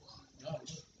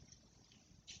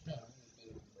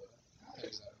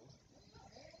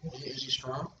 Is he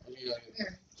strong?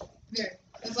 There.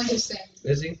 That's like his thing.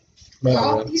 Is he?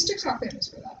 Oh, he's TikTok famous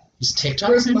for that. He's TikTok?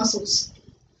 For his muscles.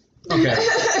 Okay.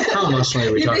 How muscly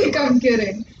are we You talking think about? I'm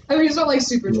kidding? I mean, he's not like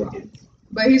super strong,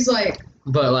 but he's like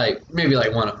But like maybe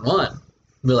like 1-on-1.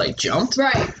 But like jumped?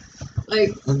 right.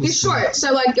 Like he's short,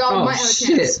 so like y'all Oh might have a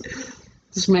shit! chance.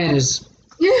 This man is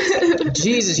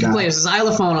Jesus. He plays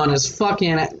xylophone on his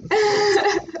fucking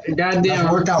That's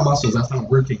goddamn. workout muscles, that's not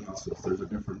working muscles. There's a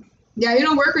difference. Yeah, you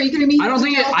don't work, or you could be. I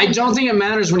don't think it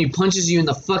matters when he punches you in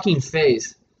the fucking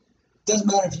face. Doesn't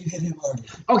matter if you hit him hard.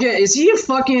 Okay, is he a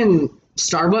fucking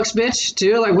Starbucks bitch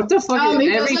too? Like what the fuck?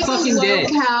 He Every does, like, fucking those day.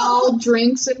 low-cal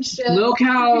drinks and shit. Low For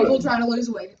cal. people trying to lose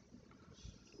weight.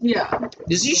 Yeah.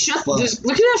 Does he shut? Fuck. Just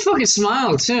look at that fucking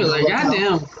smile too. Like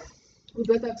goddamn. We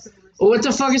bet that's What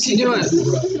the fuck is he doing?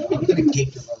 I'm gonna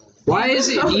kick him. Why is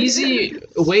it easy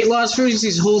weight loss food?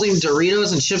 He's holding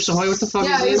Doritos and Chips Ahoy. What the fuck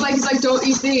Yeah, is he's this? like, don't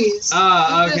eat these.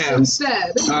 Oh, Eat this okay.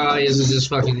 instead. Oh, he's just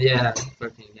fucking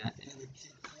fucking goddamn.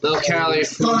 Low calorie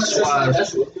food swab.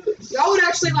 Y'all would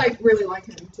actually like really like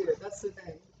him too. That's the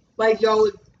thing. Like y'all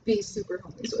would be super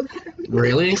homies with him.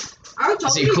 Really? I would tell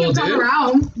Is he him a he cool can come dude?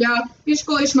 around. Yeah, he's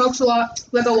cool. He smokes a lot.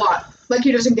 Like a lot. Like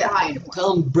he doesn't get high anymore.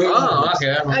 Tell him bring Oh,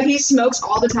 okay. Like he smokes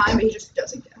all the time, but he just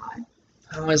doesn't get high.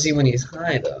 How is he when he's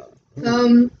high though?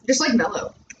 Just like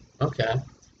mellow. Okay.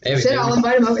 Maybe. Shit, I'll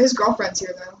invite him over. His girlfriend's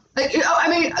here though. Like, I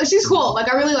mean, she's cool.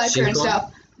 Like I really like her She's and cool?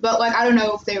 stuff. But like, I don't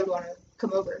know if they would want to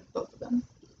come over, both of them.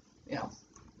 You know.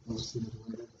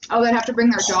 Oh, they'd have to bring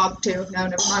their dog too. No,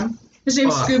 never mind. His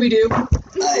name's Fuck. Scooby Doo.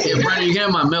 Yeah, Brandon, you get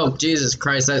my milk. Jesus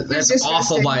Christ, that's disgusting.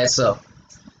 awful by itself.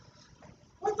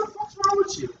 What the fuck's wrong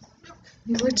with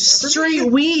you?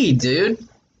 Straight weed, dude.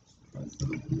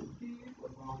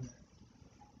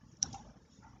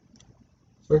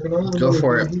 Go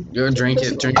for it. Go drink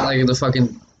it. Drink it like the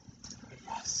fucking.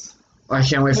 I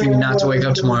can't wait for you not to wake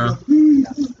up tomorrow.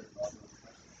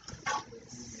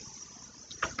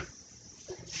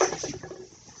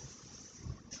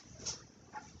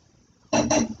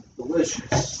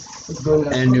 Delicious.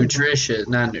 And nutritious,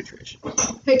 not nutritious.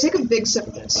 Hey, take a big sip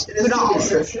of this. It is But not all of it.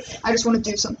 nutritious. I just want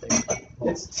to do something.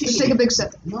 It's Just take a big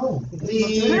sip. No.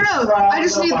 No, I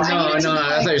just need. No, I need it to no, be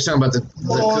I like- thought you were talking about the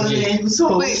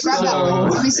cookie. Wait, grab that one.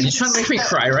 Let me see. Are you if trying to this- make me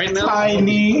cry right now?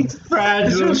 Tiny,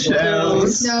 fragile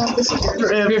shells, No, this is yours.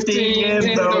 drifting in the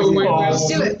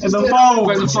Just do foam. it. In Just the do it. foam.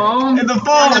 By the phone? In the There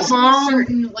has foam. to be a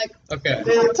certain, like, Okay.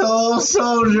 Little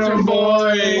soldier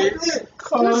boy,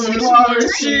 come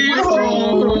marching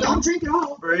home. don't drink it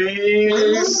all.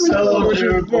 Brave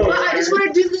soldier boy, I just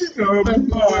want to do the. come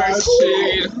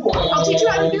marching home. I'll teach you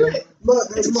how to do it.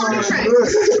 It's a part of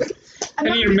trick. I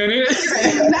need a minute.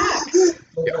 Come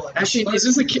back. Actually, is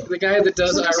this the guy that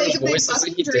does So just take Ira's a big voice? Isn't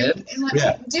fucking he drink dead? and like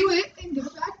Yeah. do it and give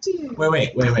it back to you.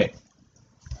 Wait.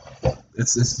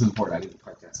 This is important. I need the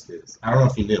podcast to do this. I don't know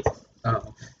if you knew.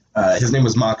 Oh. His name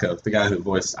was Mako, the guy who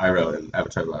voiced Iroh in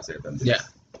Avatar: The Last Airbender. Yeah.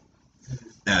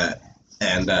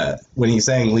 And when he's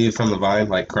saying "leave from the vine,"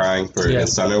 like crying for Yeah.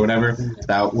 his son or whatever,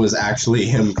 that was actually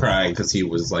him crying because he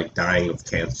was like dying of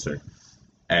cancer,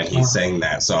 and he sang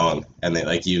that song, and they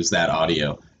like used that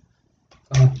audio.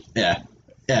 Oh. Yeah.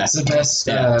 It's the best.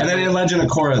 Yeah. And then in Legend of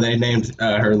Korra, they named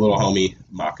her little homie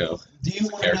Mako. Do you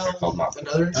want to Character know called Mako.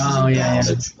 another interesting Oh, yeah,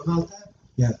 fact about that?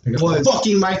 Yeah. Pick up What? the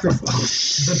fucking microphone.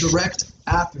 The direct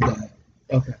after that.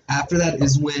 Okay. After that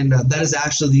is when that is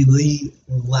actually the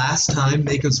last time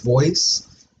Mako's voice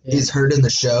is heard in the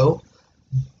show.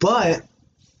 But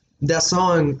that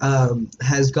song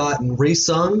has gotten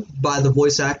resung by the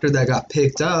voice actor that got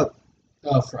picked up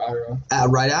Oh, for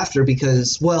Iroh. right after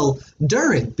because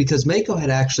Mako had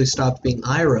actually stopped being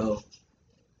Iroh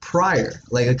prior,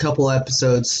 like a couple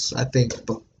episodes, I think,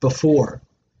 before.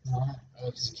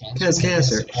 Because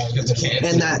cancer.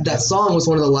 And that song was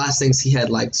one of the last things he had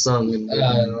like sung in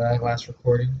last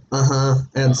recording.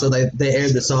 and so they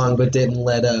aired the song but didn't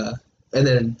let and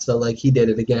then so like he did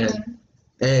it again.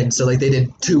 And so like they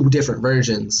did two different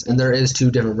versions, and there is two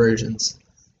different versions.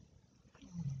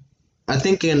 I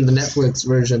think in the Netflix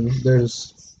version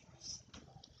there's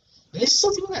Are they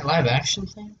still doing that live action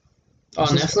thing? On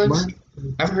Is this Netflix? mine?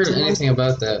 I haven't heard anything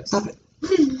about that. Stop it.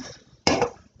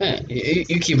 Man,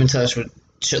 you keep in touch with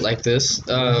shit like this.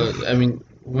 I mean,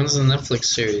 when's the Netflix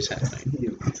series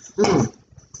happening?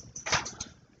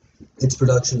 Its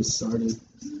production has started.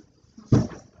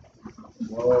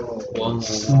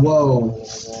 Whoa.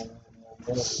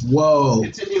 Whoa.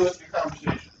 Continue with your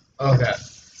conversation. Okay.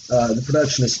 The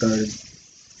production has started.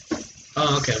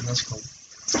 Oh, okay, that's cool.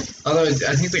 Although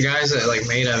I think the guys that like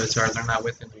made Avatar, they're not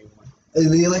with it anymore.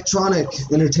 The Electronic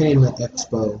Entertainment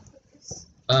Expo,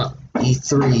 Oh,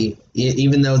 E3,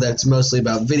 even though that's mostly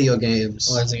about video games,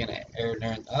 well, is it gonna air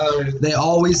during? Oh, they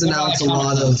always What about announce a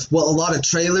Comic-Con? lot of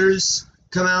trailers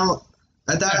come out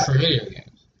at not that. for video games.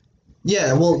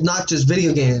 Yeah, well, not just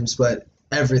video games, but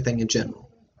everything in general.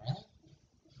 Really?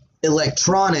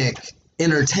 Electronic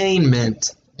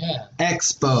Entertainment Yeah.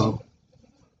 Expo.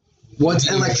 What's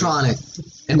electronic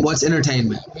and what's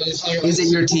entertainment? But it's like, Is it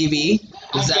your TV?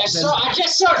 I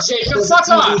guess so. Jacob. Does Fuck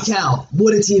a TV off. count?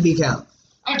 Would a TV count?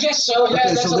 I guess so. Yeah, Okay,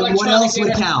 that's so then what else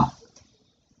would count?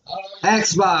 electronic.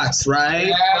 Xbox, right?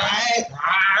 Yeah,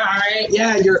 right.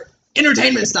 Yeah, your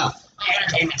entertainment stuff.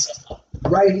 Entertainment system.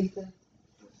 Right, Ethan?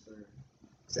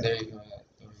 There you go.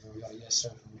 We got a yes sir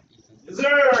from Ethan. Yes,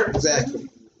 sir. Exactly.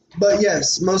 But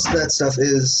yes, most of that stuff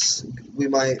is, we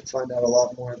might find out a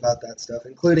lot more about that stuff,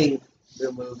 including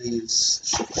the movies,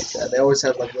 shit like that. They always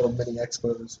have like little mini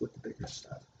expos with the bigger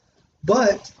stuff.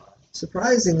 But,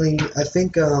 surprisingly, I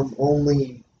think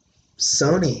only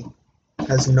Sony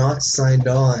has not signed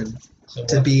on So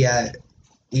to what? be at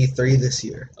E3 this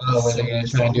year. Oh, are they gonna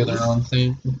try and do their own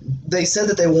thing? They said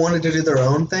that they wanted to do their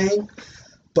own thing,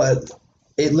 but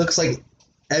it looks like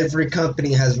every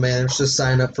company has managed to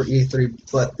sign up for E3,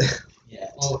 but Yeah.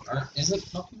 Well, is it?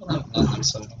 No, people don't know them,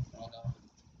 so I don't know.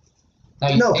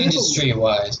 Like No, people-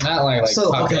 industry-wise, not like So,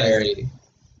 okay. popularity.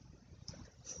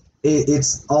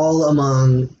 it's all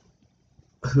among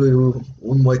who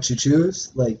and what you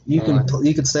choose. Like you can Right.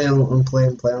 you can stay on play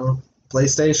on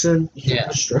PlayStation. Yeah.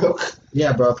 Stroke.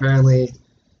 Yeah, bro. Apparently,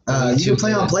 you too can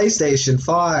play on good. PlayStation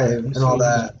 5 and all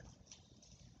that.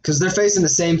 Because they're facing the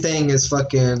same thing as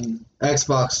fucking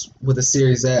Xbox with the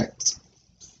Series X.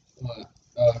 What?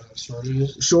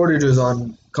 Shortages. Shortages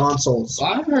on consoles.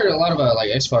 Well, I've heard a lot about like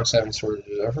Xbox having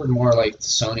shortages. I've heard more like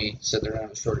Sony said they're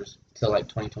having shortages till like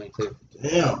 2022.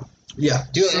 Damn. Yeah.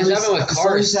 Dude, it's happening with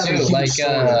cars Sony's having a too. huge Like,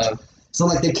 shortage. So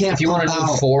like they can't if you want pump a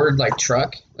new out. Ford like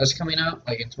truck that's coming out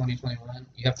like in 2021,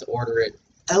 you have to order it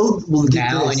Well,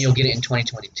 get now this. and you'll get it in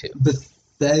 2022.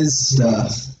 Bethesda,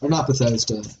 or not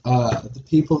Bethesda, the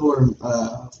people who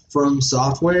are From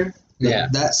Software, Yeah.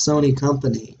 that Sony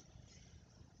company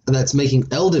that's making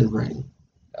Elden Ring.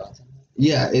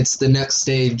 Yeah, it's the next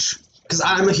stage. Because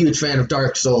I'm a huge fan of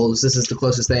Dark Souls. This is the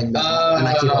closest thing, that, and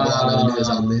I keep a lot of the news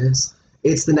on this.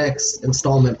 It's the next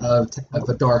installment of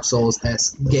a Dark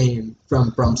Souls-esque game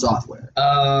from Software.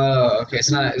 Oh, okay. It's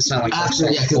not like Dark After,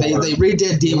 Souls yeah, because 4. they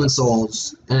redid Demon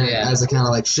Souls Yeah. as a kind of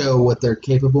like show what they're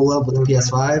capable of with the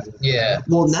PS5. Yeah.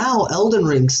 Well, now Elden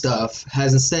Ring stuff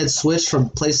has instead switched from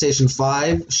PlayStation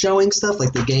 5 showing stuff,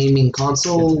 like the gaming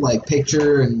console, like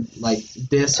picture and like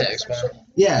disc. Text, man.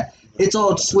 Yeah, it's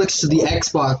all switched to the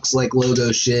Xbox like logo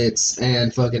shits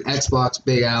and fucking Xbox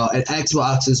big out. And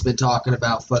Xbox has been talking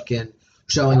about fucking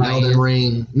showing Lying. Elden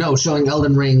Ring. No, showing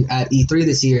Elden Ring at E3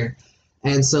 this year.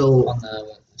 And so On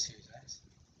the Series X.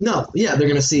 no, yeah, they're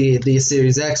gonna see the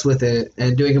Series X with it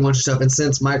and doing a bunch of stuff. And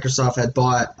since Microsoft had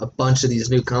bought a bunch of these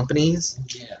new companies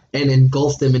Yeah. and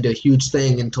engulfed them into a huge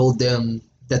thing and told them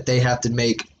that they have to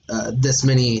make this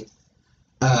many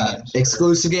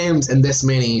exclusive games and this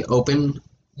many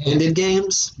open-ended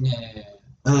games,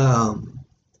 Yeah.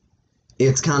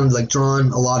 it's kind of like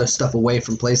drawn a lot of stuff away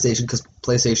from PlayStation because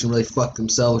PlayStation really fucked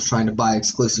themselves trying to buy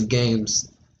exclusive games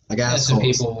like That's when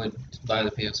assholes. people would buy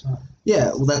the PS1. Yeah,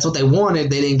 well, that's what they wanted.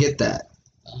 They didn't get that.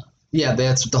 Oh. Yeah,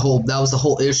 that's what that was the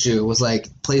whole issue. Was like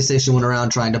PlayStation went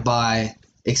around trying to buy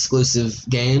exclusive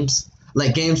games,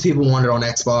 like games people wanted on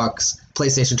Xbox.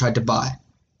 PlayStation tried to buy,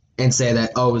 and say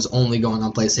that it was only going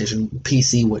on PlayStation.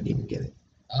 PC wouldn't even get it.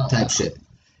 type shit.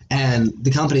 And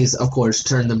the companies, of course,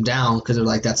 turn them down because they're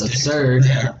like, that's absurd.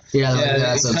 Yeah. Yeah, like, Yeah,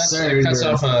 that's it cuts- absurd. it cuts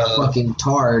You're off a a- fucking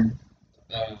tard.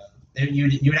 You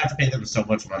would have to pay them so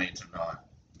much money to not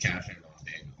cash in on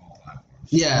all platforms.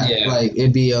 Yeah, Yeah. like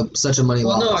it'd be such a money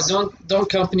Well, loss. no, don't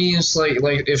companies like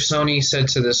if Sony said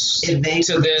to this If they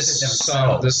to produce this it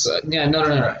themselves. this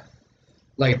no.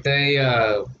 Like they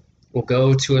will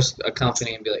go to a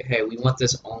company and be like, hey, we want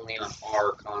this only on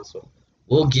our console.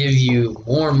 We'll give you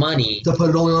more money. To put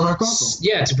it only on our console.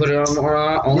 Yeah, to put it on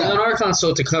only Yeah. on our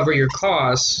console to cover your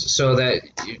costs, so that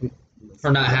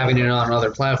for not having it on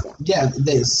other platforms. Yeah,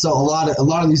 so a lot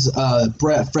of these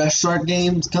Fresh Start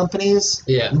Games companies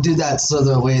Yeah. do that so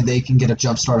that way they can get a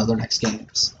jump start on their next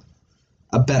games,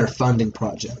 a better funding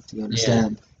project. You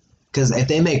understand? Because if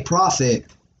they make profit,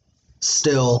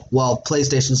 still, well,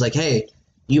 PlayStation's like, hey,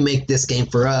 you make this game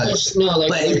for us. No, like,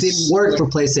 But it didn't work for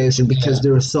PlayStation because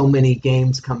there were so many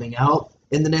games coming out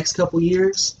in the next couple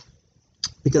years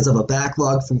because of a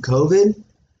backlog from COVID.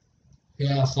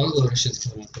 Yeah, fuckload of shit's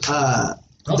coming up.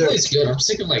 There- Hopefully it's good. I'm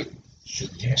sick of like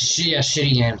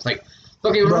shitty games. Like,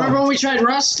 okay, Bro. remember when we tried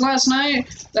Rust last night?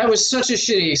 That was such a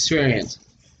shitty experience.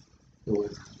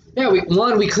 Yeah,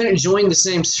 we couldn't join the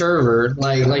same server.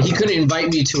 Like he couldn't invite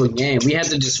me to a game. We had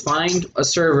to just find a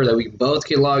server that we both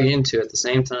could log into at the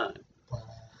same time.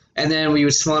 And then we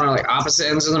would spawn on like opposite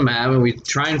ends of the map, and we'd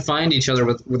try and find each other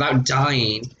without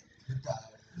dying.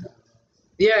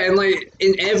 Yeah, and like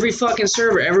in every fucking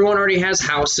server, everyone already has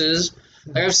houses.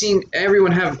 Like I've seen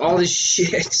everyone have all this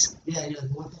shit. Yeah, you're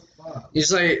like, what the fuck?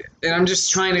 It's like, and I'm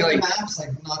just trying to The like, map's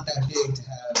like not that big to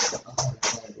have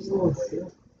 100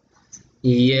 players.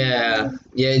 yeah.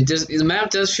 It does. The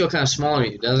map does feel kind of small to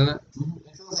you, doesn't it?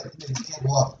 It feels like you can't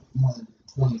walk more than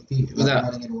 20 feet without Without-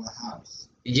 running into a house.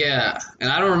 Yeah, and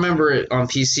I don't remember it on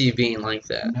PC being like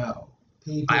that. No.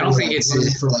 People I don't were, think like, it's-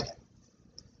 running for like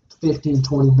 15,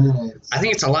 20 minutes. I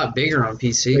think it's a lot bigger on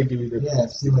PC. Yeah,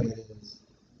 it feels like it is.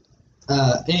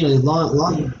 Anyway,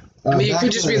 long. I mean, it back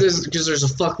could just to- be this because there's a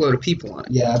fuckload of people on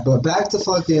it. Yeah, but back to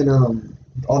fucking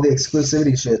all the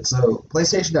exclusivity shit. So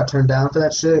PlayStation got turned down for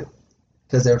that shit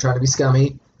because they were trying to be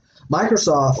scummy.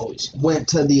 Microsoft Always. went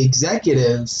to the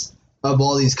executives of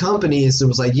all these companies and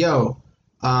was like, "Yo,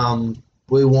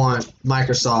 we want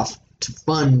Microsoft to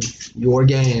fund your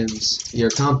games, your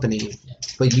company,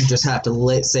 but you just have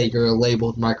to say you're a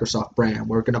labeled Microsoft brand.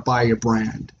 We're gonna buy your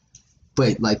brand,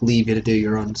 but like leave you to do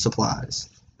your own supplies.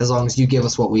 As long as you give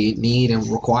us what we need and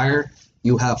require,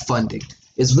 you have funding."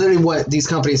 It's literally what these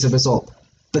companies have been sold.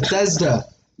 Bethesda,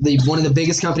 one of the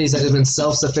biggest companies that has been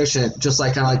self-sufficient, just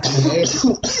like kind of like EA,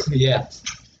 Yeah.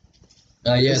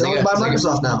 Yeah. it's owned by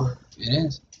Microsoft now. It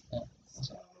is.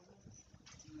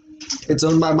 It's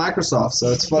owned by Microsoft,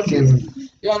 so it's fucking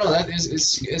Yeah, no, that is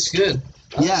it's good.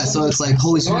 yeah. So it's like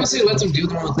holy As long as shit. they let them do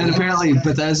their own Then thing. apparently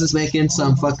Bethesda's making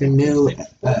some fucking new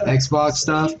Xbox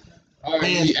stuff. And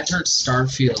and- I heard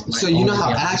Starfield. Like, So you know only how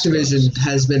the Activision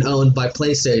has been owned by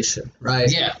PlayStation,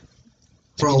 right? Yeah.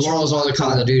 For a long Controls all the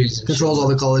Call of Duties. And Controls all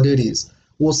the Call of Duties.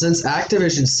 Well, since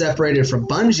Activision separated from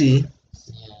Bungie, shit.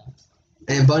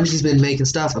 Yeah. and Bungie's been making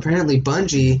stuff, apparently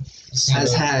Bungie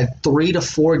has had 3 to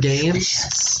 4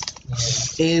 games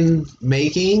Yeah. in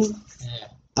making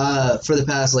Yeah. for the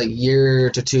past like year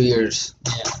to 2 years.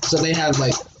 Yeah. So they have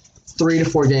like 3 to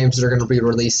 4 games that are going to be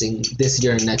releasing this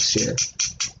year and next year,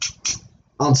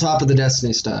 on top of the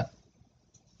Destiny stuff.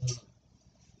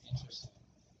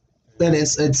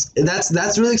 Interesting. And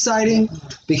that's really exciting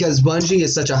because Bungie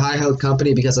is such a high-hope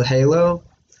company because of Halo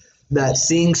that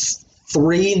seeing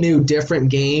 3 new different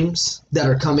games that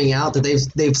are coming out that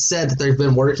they've said that they've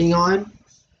been working on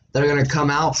that are going to come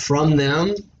out from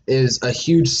them is a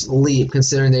huge leap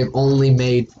considering they've only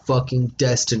made fucking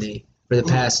Destiny for the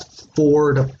past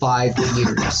 4 to 5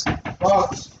 years.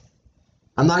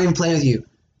 I'm not even playing with you.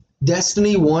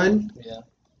 Destiny 1, Yeah.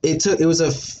 it was a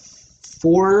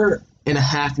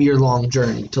 4.5 year long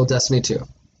journey till Destiny 2.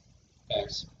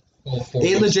 Facts.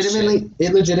 It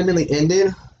legitimately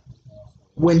ended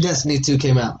when Destiny 2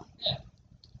 came out.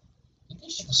 They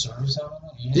ship the servers out on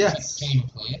it. Yeah. Can't even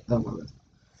play it.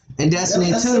 And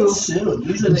Destiny 2,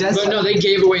 Usually they Destiny- But no, they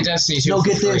gave away Destiny 2 no, for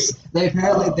get free. this. They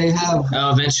have.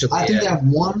 Oh, eventually. I think they yeah. have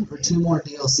 1 or 2 more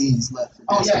DLCs left for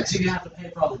Oh Destiny. yeah, so you have to pay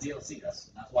for all the DLC. That's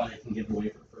why they can give it away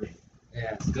for free.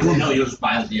 Yeah. Because they know you'll just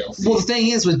buy the DLC. Well, the thing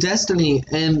is with Destiny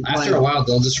and After a while,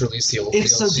 they'll just release the old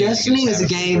it's so DLC. Destiny is a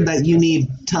game that you need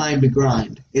time to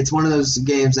grind. It's one of those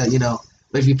games that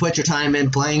if you put your time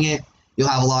in playing it, you'll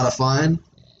have a lot of fun.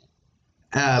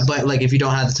 But like if you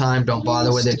don't have the time, don't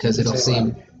bother with it because it'll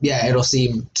seem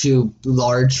too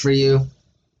large for you.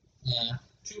 Yeah.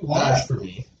 Too large for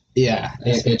me. Yeah,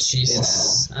 it's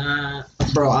Jesus.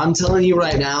 bro. I'm telling you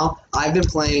right now, I've been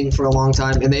playing for a long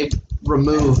time, and they've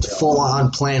removed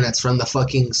full-on planets from the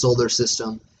fucking solar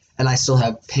system, and I still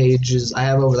have pages. I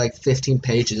have over like 15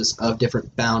 pages of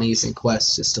different bounties and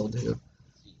quests to still do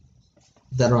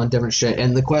that are on different shit,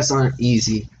 and the quests aren't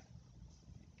easy.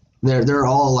 They're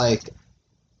all like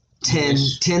 10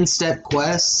 step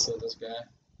quests. So this guy.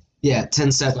 Yeah,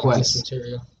 10-step quests.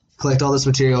 Material. Collect all this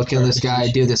material, kill this guy,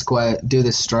 do this quest, do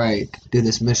this strike, do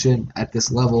this mission at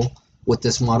this level with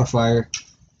this modifier,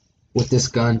 with this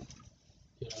gun.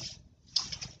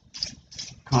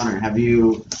 Connor, have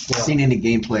you seen any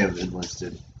gameplay of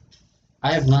Enlisted?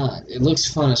 I have not. It looks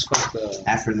fun as fuck though.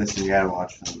 After this, you gotta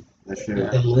watch them. That should.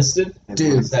 Yeah. Enlisted?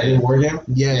 Dude, Is that your war game?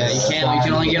 Yeah, Yeah, you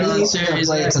can only get on You Series can't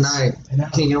play it X. tonight.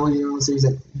 Can you only get on Series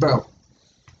X? Bro,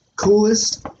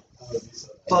 coolest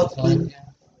fucking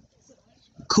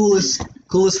coolest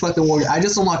fucking war game. I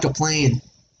just unlocked a plane,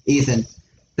 Ethan.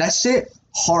 That shit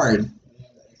hard.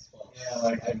 Yeah,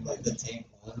 like I played the tank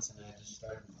once and I just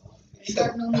started.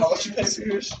 Starting on How much you pay for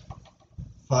yours?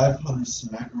 500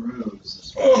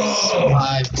 smackaroos.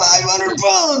 500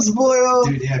 pounds, boy.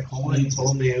 Dude, yeah, Coleman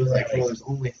told me it was like, bro, there's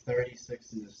only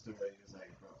 36 in the store. He was like,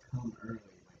 bro, come early,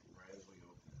 like right as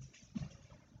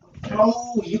we open.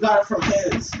 Oh, you got it from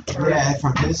his. Yeah,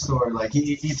 from his store. Like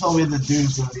he told me the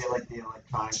dude's gonna be like the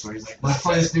electronics store. He's like, let's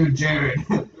play this dude Jared.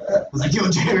 I was like, yo,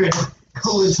 Jared.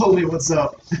 Coleman told me what's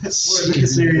up. Where's the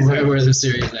series? Where's the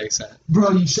Series X at?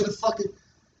 Bro, you should have fucking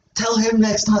tell him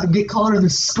next time. Get Connor the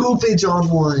scoopage on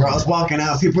one. Bro, I was walking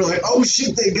out. People were like, "Oh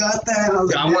shit, they got that!" I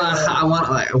was like, I want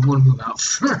to move out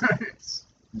first.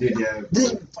 dude, yeah.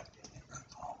 Dude.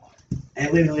 I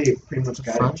literally pretty much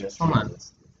got it just Hold on.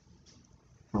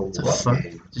 for The what fuck?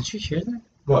 game? Did you hear that?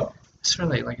 What? I swear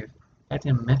like a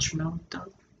goddamn metronome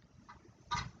dog.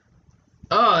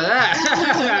 Oh,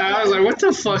 that! I was like, what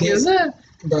the fuck is that?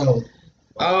 Bro,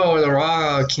 Oh, the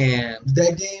raw can.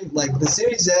 that game, like the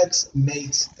Series X,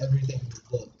 makes everything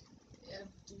look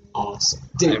awesome.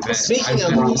 Dude, I bet. speaking I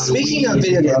bet. of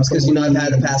video games, because you know I've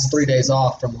had the past 3 days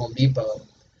off from Home Depot.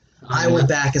 I went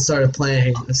back and started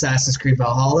playing Assassin's Creed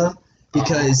Valhalla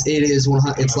because it is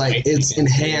it's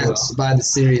enhanced by the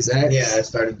Series X. Yeah, I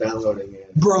started downloading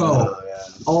it. Bro. Oh, yeah.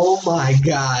 Oh my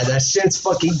god, that shit's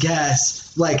fucking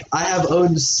gas. Like, I have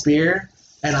Odin's Spear,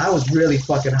 and I was really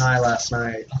fucking high last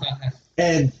night.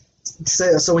 And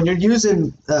so when you're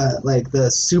using like the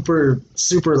super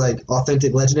like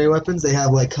authentic legendary weapons, they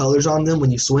have like colors on them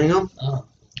when you swing them. Oh.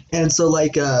 And so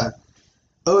like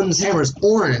Odin's hammer is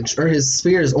orange, or his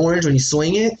spear is orange when you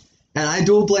swing it. And I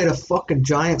dual blade a fucking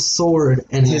giant sword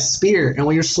and his spear, and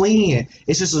when you're swinging it,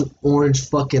 it's just an orange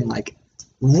fucking like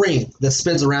ring that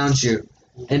spins around you,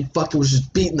 and fucking was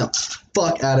just beating the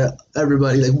fuck out of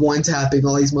everybody, like one tapping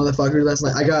all these motherfuckers last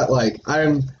night. I got like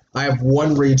I have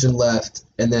one region left,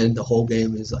 and then the whole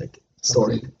game is like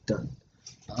story done.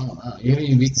 Oh wow, you haven't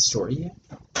even beat the story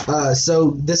yet?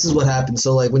 So this is what happens.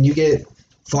 So like when you get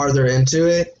farther into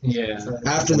it, Yeah.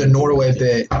 after the Norway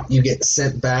bit, you get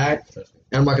sent back.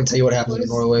 And I'm not gonna tell you what happens in the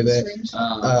Norway bit,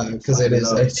 because it is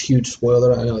a huge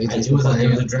spoiler. I know Ethan's been playing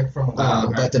it. drink from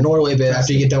But the Norway bit,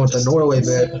 after you get done with the Norway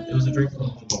bit, It was a drink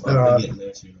from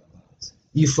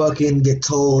you fucking get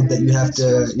told that you have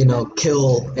to,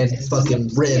 kill and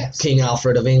fucking rid King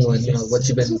Alfred of England. You know what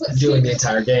you've been doing the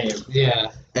entire game.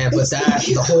 Yeah. And but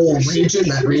the whole region,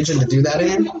 to do that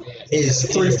in, is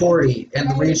 340, and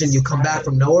the region you come back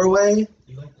from Norway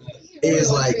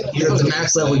is like the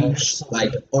max level you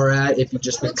like are at if you've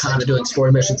just been kind of doing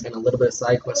story missions and a little bit of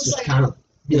side quests, just kind of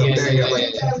there you go.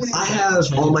 Like I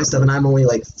have all my stuff and I'm only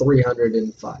like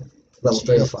 305, level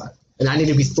 305, and I need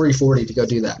to be 340 to go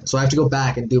do that. So I have to go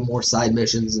back and do more side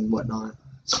missions and whatnot.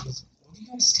 What are you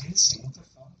guys tasting? What the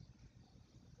fuck?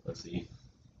 Let's see.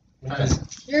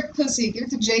 You're a pussy. Give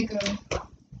it to Jacob.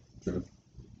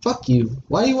 Fuck you.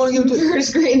 Why do you want to give it to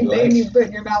First grade thing you put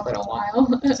in your mouth in a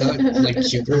while. Is that like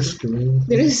cucumbers?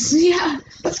 It is, yeah.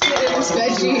 It's good. It is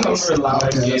veggies.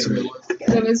 Okay, that's what it was.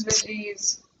 It is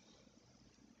veggies.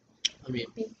 I mean,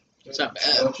 it's not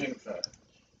bad.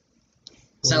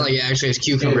 It's not like it actually has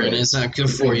cucumber in it. It's not good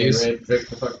for you.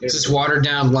 It's just watered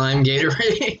down lime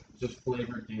Gatorade. Just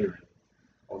flavored Gatorade.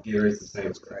 All Gatorade's the same.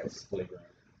 It's flavor.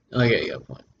 Okay, you got a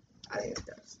point. I think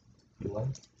it's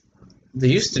They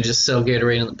used to just sell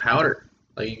Gatorade in the powder.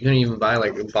 Like you couldn't even buy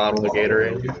like a bottle of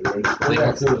Gatorade.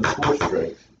 That's in the sports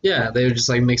drink. Yeah, they would just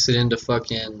like mix it into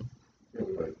fucking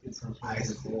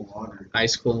Ice cold water.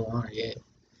 ice cold water. Yeah.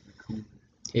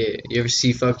 Yeah. You ever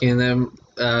see fucking them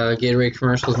Gatorade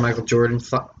commercials? Michael Jordan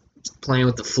playing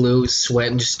with the flu,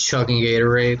 sweating, just chugging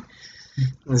Gatorade.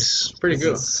 It's pretty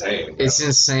good. Insane. It's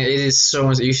insane. It is so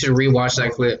insane. You should rewatch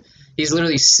that clip. He's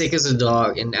literally sick as a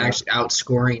dog and actually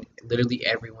outscoring literally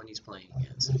everyone he's playing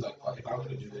against. He's like, "Fuck, if I'm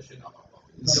gonna do this shit, I'm gonna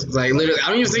fucking do It's like literally, I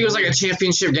don't even think it was like a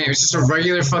championship game. It's just a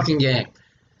regular fucking game.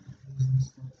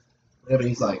 Yeah, but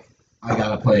he's like, I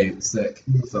gotta play sick.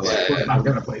 So like, Yeah. if I'm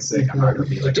gonna play sick, I'm not gonna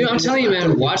be like. Dude, I'm telling you,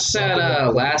 man, watch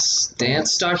that Last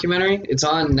Dance documentary. It's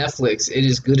on Netflix. It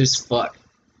is good as fuck.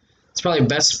 It's probably the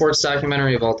best sports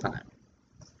documentary of all time.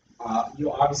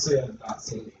 You obviously have not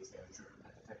seen these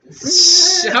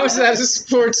guys. How is that a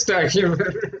sports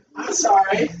documentary? I'm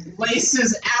sorry.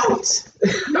 Laces out.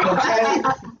 Okay.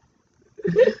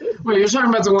 Wait, you're talking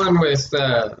about the one with,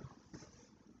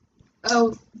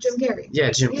 Oh, Jim Carrey.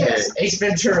 yeah, Jim Yes. Ace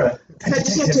Ventura. Pet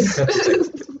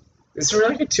Detective. Is there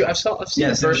like a two? I've seen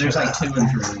Yes, the first there's one. like 2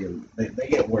 and 3, and they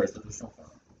get worse, but they're still fun.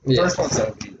 Yeah. First one's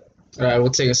OP though. Alright,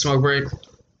 we'll take a smoke break.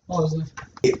 What?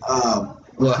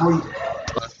 What?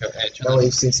 That way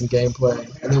you've seen some gameplay,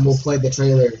 and then we'll play the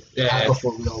trailer Yeah.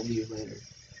 before we all leave later.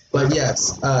 But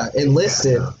yes,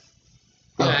 Enlisted.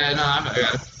 Yeah, no, I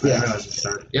got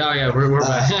it. Yeah. Yeah, we're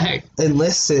back.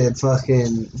 Enlisted,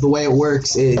 fucking, the way it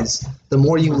works is the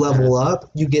more you level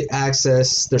up, you get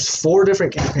access. There's 4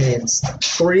 different campaigns,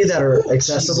 3 that are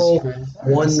accessible,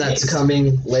 1 that's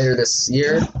coming later this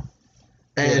year.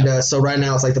 And so right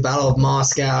now it's like the Battle of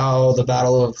Moscow, the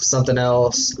Battle of something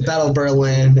else, the Battle of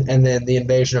Berlin, and then the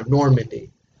invasion of Normandy.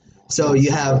 So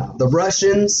you have the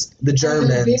Russians, the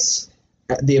Germans,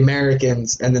 the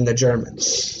Americans, and then the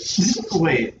Germans.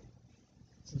 Wait.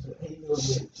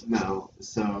 No,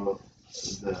 so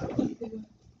the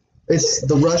It's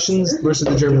the Russians versus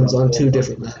the Germans on 2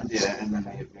 different maps. yeah, and then the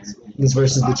Americans. It's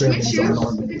versus the Germans on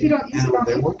Normandy. If you don't use it And on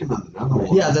they're working on another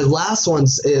one. Yeah, the last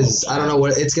one's is I don't know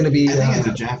what it's gonna be. I think it's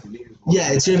a Japanese one.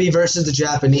 Yeah, it's gonna be versus the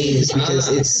Japanese because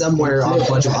it's somewhere on a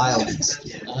bunch of islands.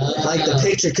 Like the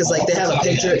picture, because like they have a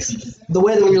picture. The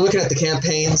way that when you're looking at the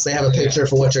campaigns, they have a picture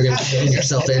for what you're gonna be getting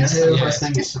yourself The into. first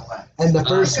thing is select. And the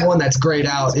first one that's grayed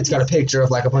out, it's got a picture of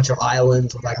like a bunch of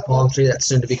islands with like a palm tree that's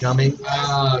soon to be coming.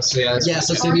 So yeah, Yeah,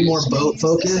 so it's gonna be more boat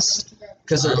focused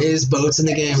because there is boats in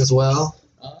the game as well.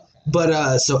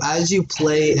 But so as you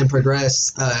play and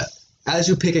progress, as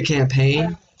you pick a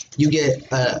campaign, you get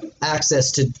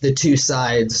access to the 2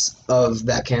 sides of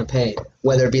that campaign,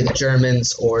 whether it be the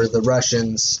Germans or the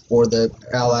Russians or the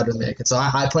Allied or the Americans. So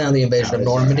I play on the invasion of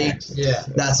Normandy. yeah.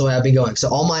 That's the way I've been going. So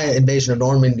all my invasion of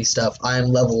Normandy stuff, I am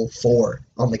level 4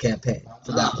 on the campaign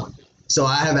for that one. So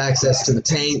I have access to the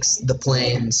tanks, the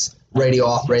planes, radio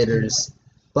operators,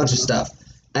 bunch of stuff.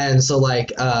 And so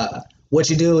like what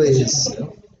you do is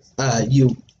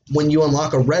when you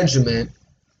unlock a regiment,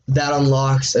 that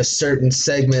unlocks a certain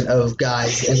segment of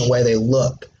guys in the way they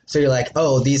look. So you're like,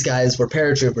 oh, these guys were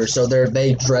paratroopers, so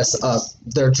they dress up.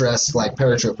 They're dressed like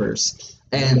paratroopers.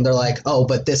 And they're like, oh,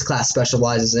 but this class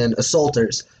specializes in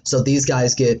assaulters, so these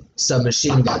guys get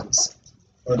submachine guns.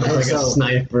 Or there's And like a so-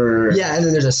 sniper. Yeah, and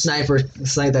then there's a sniper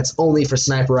that's only for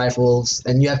sniper rifles,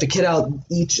 and you have to kit out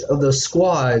each of those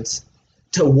squads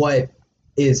to what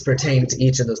is pertaining to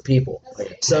each of those people.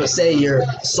 So say your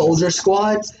soldier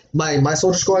squad, my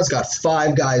soldier squad's got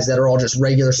 5 guys that are all just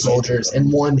regular soldiers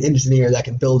and 1 engineer that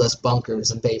can build us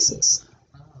bunkers and bases.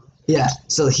 Yeah,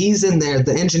 so he's in there,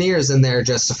 the engineer's in there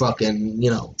just to fucking,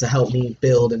 to help me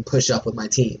build and push up with my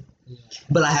team.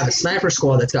 But I have a sniper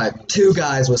squad that's got 2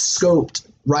 guys with scoped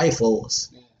rifles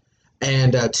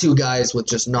and 2 guys with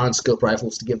just non-scoped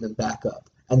rifles to give them backup.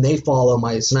 And they follow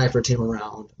my sniper team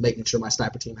around, making sure my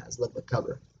sniper team has liquid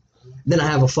cover. Then I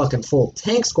have a fucking full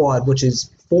tank squad, which is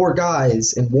 4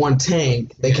 guys in 1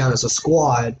 tank. They count as a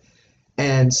squad.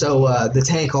 And so the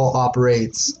tank all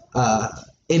operates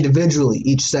individually,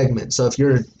 each segment. So if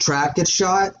your track gets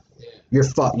shot, you're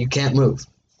fucked. You can't move.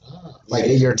 Like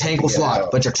your tank will fly,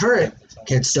 but your turret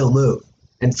can still move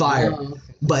and fire.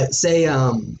 But say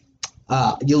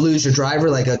you lose your driver,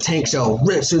 like a tank shell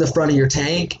rips through the front of your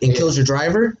tank and kills your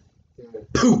driver,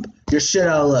 poop, you're shit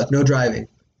out of luck, no driving.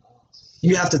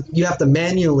 You have to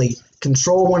manually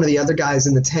control one of the other guys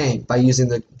in the tank by using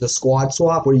the squad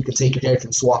swap, where you can take your character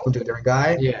and swap them to a different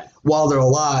guy while they're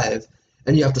alive.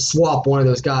 And you have to swap one of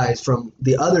those guys from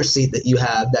the other seat that you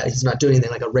have that he's not doing anything,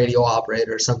 like a radio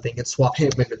operator or something, and swap him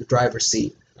into the driver's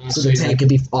seat so the tank can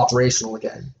be operational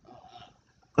again.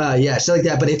 Yeah, shit like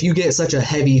that. But if you get such a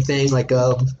heavy thing like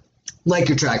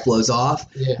your track blows off,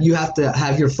 you have to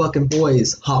have your fucking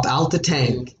boys hop out the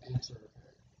tank,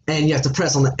 and you have to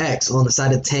press on the X on the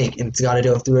side of the tank, and it's got to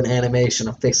go through an animation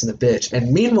of fixing the bitch.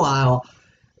 And meanwhile,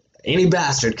 any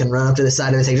bastard can run up to the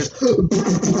side of the tank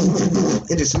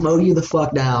and just mow you the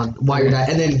fuck down while you're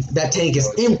dying. And then that tank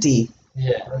is empty,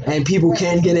 and people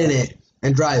can get in it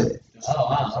and drive it. Oh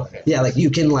wow. Okay. Yeah, like you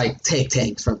can like take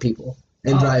tanks from people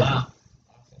and drive them. Wow.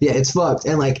 Yeah, it's fucked.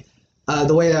 And like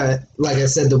the way that, like I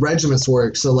said, the regiments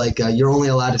work. So like you're only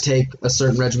allowed to take a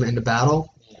certain regiment into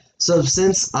battle. Yeah. So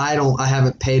since I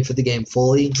haven't paid for the game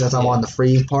fully because I'm on the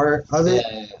free part of it,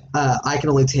 I can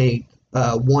only take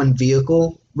one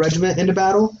vehicle regiment into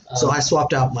battle. So I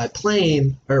swapped out my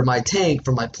plane or my tank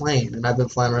for my plane, and I've been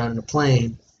flying around in a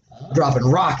plane, dropping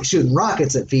shooting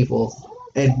rockets at people,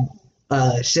 and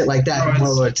shit like that in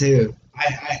World War II.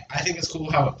 I think it's cool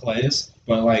how it plays,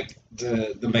 but like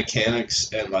the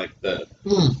mechanics and like the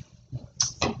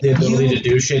ability to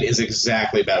do shit is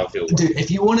exactly Battlefield 1. Dude,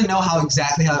 if you want to know how it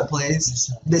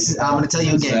plays, I'm going to tell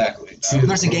you a game. Exactly.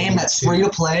 There's a game that's free to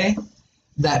play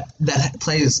that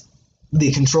plays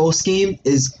the control scheme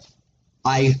is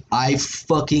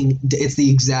it's the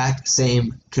exact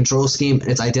same control scheme.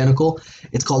 It's identical.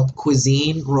 It's called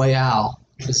Cuisine Royale.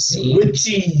 With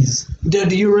cheese. Dude,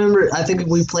 do you remember? I think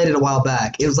we played it a while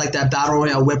back. It was like that Battle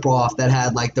Royale whip-off that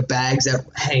had like the bags that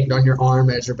hanged on your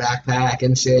arm as your backpack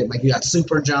and shit. Like you got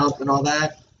super jump and all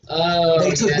that. Oh,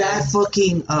 They took that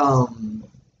fucking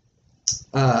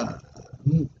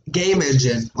game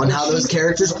engine on how those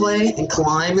characters play and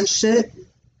climb and shit,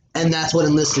 and that's what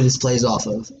Enlisted plays off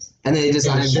of. And they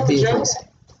designed the vehicles.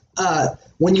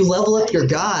 When you level up your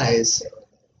guys,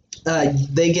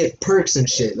 they get perks and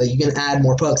shit. Like you can add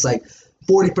more perks, like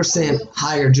 40%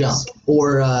 higher jump,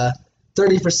 or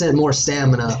 30% more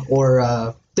stamina,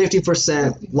 or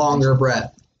 50% longer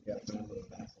breath.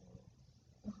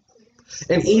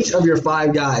 And each of your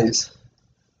 5 guys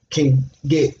can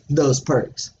get those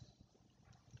perks.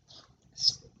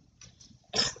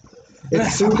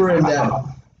 It's super in depth.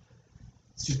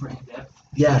 Super in depth.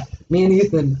 Yeah, me and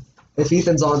Ethan. If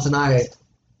Ethan's on tonight,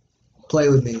 play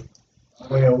with me.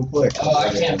 Oh, yeah, we'll play. Oh,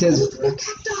 I can't.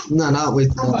 No, not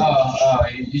with.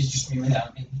 You just mean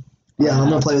without me. Yeah, I'm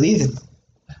gonna play with Ethan.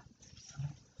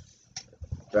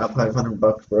 Drop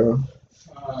 $500, bro.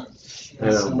 I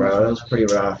know, bro. That was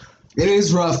pretty rough. It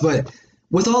is rough, but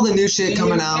with all the new shit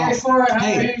coming out,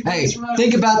 hey,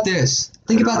 think about this.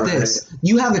 Think about this.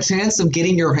 You have a chance of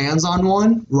getting your hands on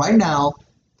one right now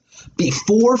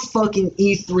before fucking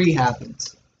E3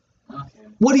 happens. Okay.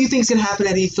 What do you think's gonna happen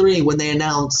at E3 when they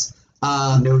announce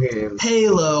New game.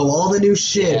 Halo, all the new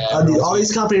shit? Yeah, all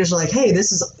these companies are like, hey,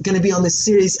 this is gonna be on the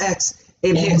Series X.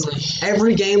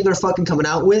 Every game they're fucking coming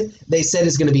out with, they said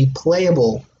is gonna be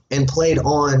playable and played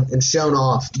on and shown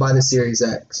off by the Series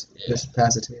X. Yeah. Just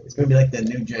pass it to me. It's gonna be like the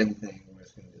new gen thing where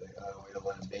it's gonna be like, oh, we don't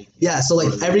let them make it. Yeah, so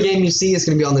like every game you see is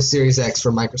gonna be on the Series X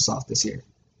for Microsoft this year.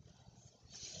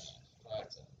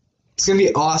 It's gonna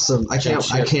be awesome. I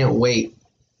can't wait.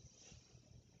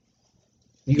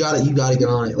 You gotta get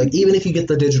on it. Like even if you get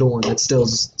the digital one, it's still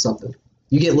something.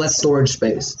 You get less storage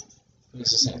space.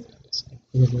 It's the same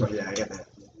thing. Oh, yeah, I got that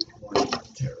 1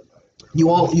 terabyte. You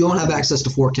won't have access to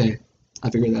 4K. I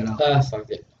figured that out. Fuck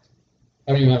it.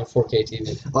 I don't even have a 4K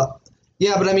TV.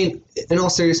 Yeah, but I mean, in all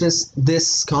seriousness,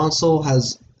 this console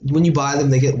has, when you buy them,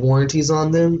 they get warranties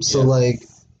on them. So Yeah. like,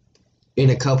 in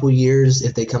a couple years,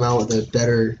 if they come out with a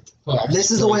better, this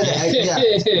is the way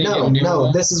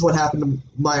that this is what happened to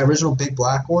my original big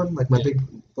black one, like my big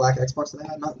black Xbox that I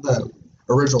had, not the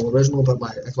original, but my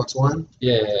Xbox One.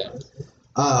 Yeah.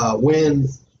 When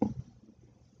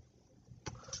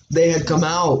they had come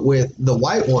out with the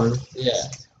white one, Yeah.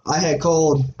 I had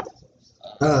called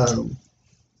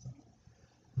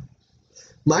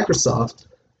Microsoft.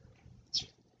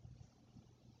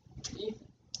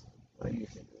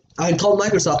 I had called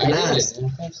Microsoft and asked.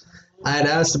 I had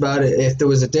asked about it if there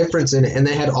was a difference in it, and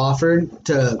they had offered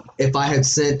to, if I had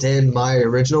sent in my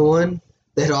original one,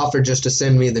 they had offered just to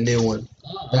send me the new one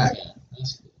back. Okay.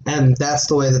 That's cool. And that's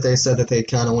the way that they said that they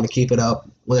kind of want to keep it up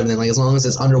with everything. Like as long as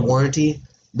it's under warranty,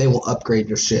 they will upgrade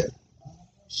your shit.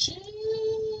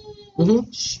 A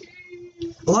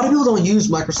lot of people don't use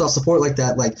Microsoft support like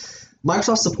that. Like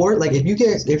Microsoft support, like if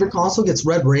your console gets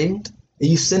red ringed, and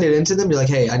you send it into them, you're like,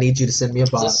 hey, I need you to send me a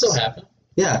box. Does that still happen?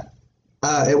 Yeah.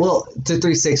 It will to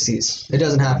 360s. It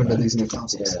doesn't happen to these new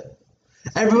consoles. Yeah.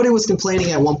 Everybody was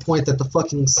complaining at one point that the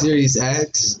fucking Series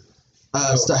X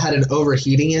had an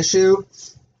overheating issue.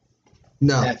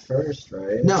 No. At first,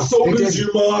 right? No. So it does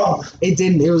didn't. your mom. It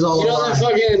didn't. It was all You know a that lie.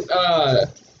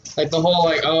 fucking like the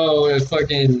whole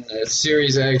fucking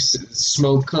Series X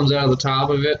smoke comes out of the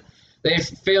top of it. They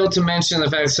failed to mention the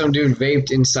fact that some dude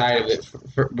vaped inside of it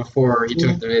before he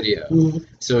took the video. Mhm.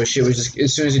 So shit was just,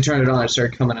 as soon as you turned it on, it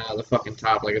started coming out of the fucking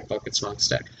top like a fucking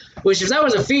smokestack. Which, if that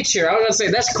was a feature, I was gonna say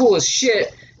that's cool as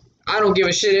shit. I don't give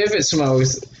a shit if it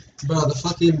smokes. Bro, the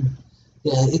fucking...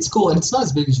 Yeah, it's cool, and it's not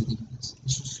as big as you think it is.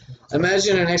 It's just...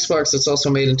 Imagine an Xbox that's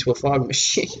also made into a fog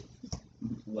machine.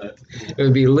 lit. It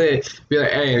would be lit. Be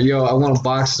like, hey, yo, I want to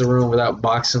box the room without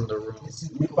boxing the room.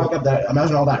 You fuck up that.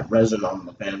 Imagine all that resin on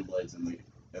the fan blades in the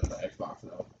Xbox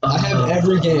though. I have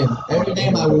every game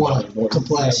I want to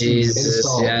play. Jesus,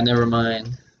 installed. yeah, never mind.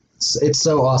 It's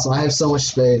so awesome. I have so much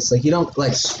space. Like you don't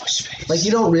like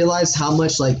you don't realize how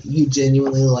much like you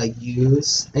genuinely like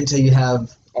use until you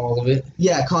have All of it.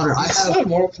 Yeah, Connor, I have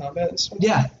Mortal Kombat. This one?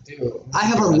 yeah, Dude, I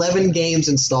have 11 games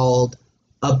installed,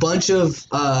 a bunch of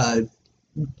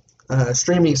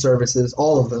streaming services,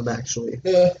 all of them actually.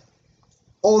 Yeah.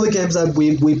 All the games that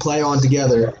we play on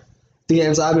together, the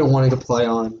games I've been wanting to play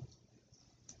on,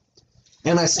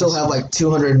 and I still have like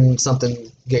 200 and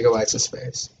something gigabytes of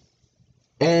space.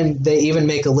 And they even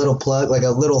make a little plug, like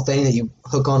a little thing that you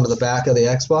hook onto the back of the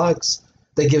Xbox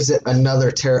that gives it another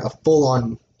a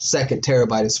full-on second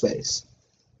terabyte of space.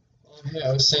 Yeah,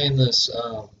 I was saying this.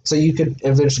 So you could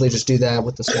eventually just do that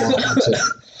with the small one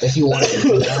too, if you wanted to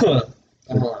do that.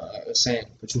 I was saying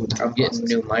But you wouldn't I'm have getting process.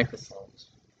 new microphones.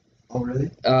 Oh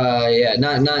really? Yeah,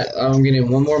 not. I'm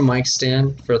getting one more mic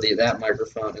stand for that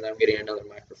microphone, and I'm getting another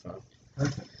microphone.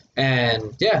 Okay.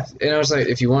 And yeah, and I was like,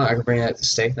 if you want, I could bring that to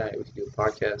steak night. We could do a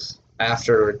podcast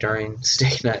after or during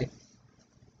steak night,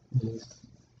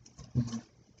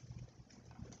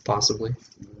 possibly.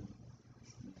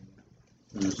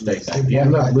 Steak night. Do you have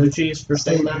enough blue cheese for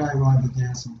steak night?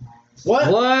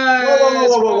 What? What?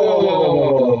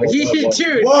 Whoa.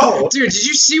 Dude, Whoa! dude, did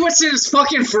you see what's in his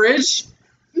fucking fridge?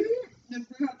 Never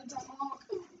forgot the tomahawk.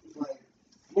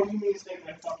 What do you mean steak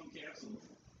night fucking canceled?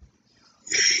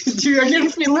 Dude, I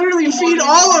can literally feed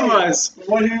all of us.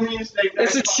 What do you mean steak night?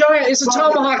 It's a giant. It's a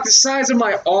tomahawk the size of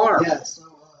my arm. Yeah. So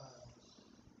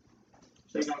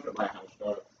Steak night at my house,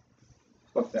 dog.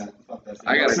 Fuck that.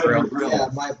 I got a grill. yeah,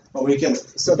 my Oh, we can.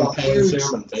 So the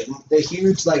the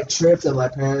huge like trip that my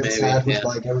parents Maybe, had with yeah.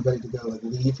 like everybody to go like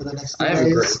leave for the next few I have a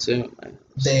grill days. too.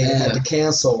 They had to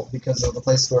cancel because of the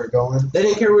place we were going. They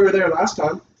didn't care we were there last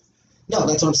time. No,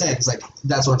 that's what I'm saying. It's like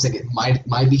that's what I'm saying. It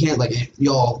might be canceled. Like if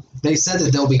y'all, they said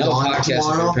that they'll be No gone podcast if your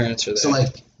tomorrow. parents are there. So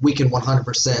like we can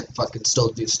 100% fucking still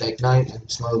do steak night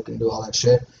and smoke and do all that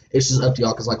shit. It's just up to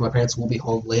y'all because like my parents will be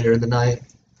home later in the night.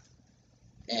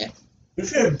 You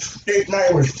said steak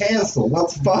night was canceled.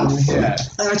 What the fuck? Yeah.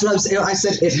 And that's what I'm saying. I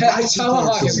said it That might be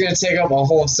tomahawk is canceled. gonna take up a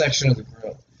whole section of the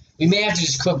grill. We may have to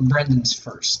just cook Brendan's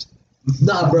first.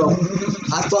 Nah, bro.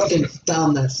 I fucking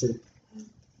found that shit.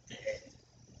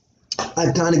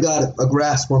 I kind of got a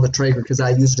grasp on the Traeger because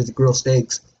I used it to grill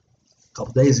steaks a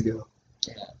couple days ago.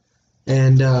 Yeah.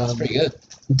 And It's pretty good.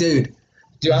 dude,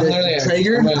 Dude, I'm the literally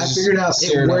Traeger, I'm gonna I just figured out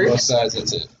sear it on both works. sides.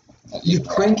 That's it. You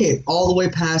crank it all the way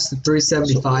past the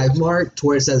 375 mark to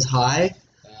where it says high,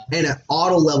 and it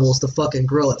auto levels the fucking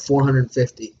grill at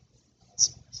 450.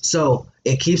 So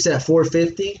it keeps it at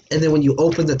 450, and then when you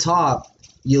open the top,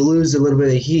 you lose a little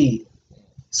bit of heat.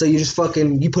 So you just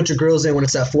fucking, you put your grills in when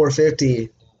it's at 450,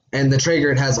 and the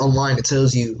Traeger it has online, it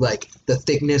tells you like the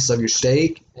thickness of your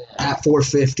steak at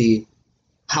 450,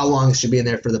 how long it should be in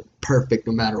there for the perfect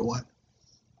no matter what.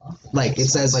 Like it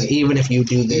says like even if you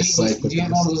do this do you, like with do you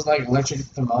have this. one of those like electric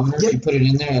thermometers? Yep. You put it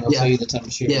in there and it'll Yeah. tell you the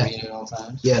temperature Yeah. you need at all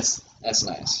times. Yes. That's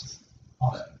nice.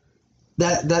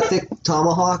 That thick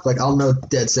tomahawk, like I'll know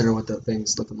dead center what that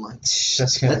thing's looking like.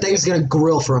 That's kind That thing's gonna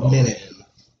grill for a minute.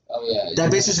 Oh yeah.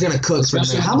 That bitch is gonna cook for a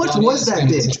Especially minute. How the much body was is that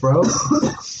gonna bitch, bro?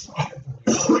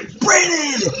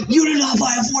 Brandon, you did not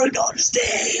buy a $40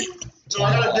 steak. So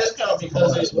I got a discount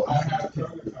because I have a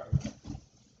Kroger card.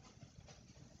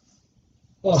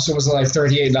 Oh, so was it like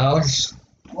 $38?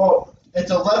 Well,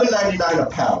 it's $11.99 a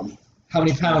pound. How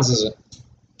many pounds is it?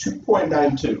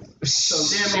 2.92.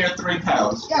 So damn near 3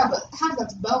 pounds. Yeah, but half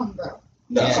that's bone, bro.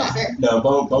 No, That's not fair. no,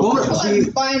 bone. Well, It's see,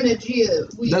 like buying a Gia.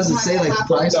 does it say, like,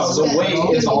 price on the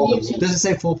weight is all the meat. does it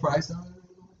say full price on it?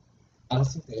 I don't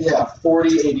think they Yeah,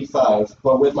 $40.85.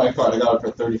 But with my card, I got it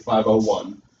for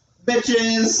 $35.01.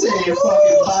 Bitches, save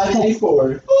fucking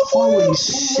 $5.84. Holy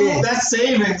shit. That's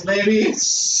savings, baby.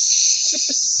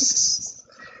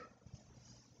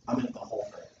 I'm in the whole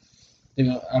thing.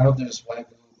 Dude, I hope there's wagyu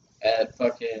at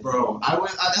fucking Bro,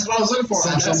 that's what I was looking for.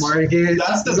 Central That's- Market.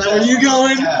 That's the Is that where you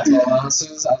going? Yeah. 12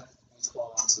 ounces.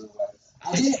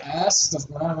 I did ask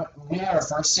when we had our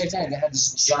first steak night. They had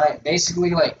this giant,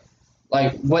 basically like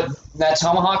what that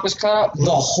tomahawk was cut up. The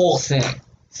whole thing,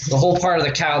 the whole part of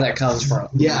the cow that comes from.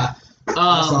 Yeah.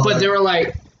 But they were like,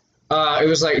 it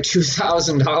was like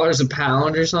 $2,000 a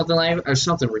pound or something or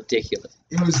something ridiculous.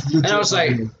 It was And I was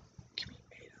like, legit. give me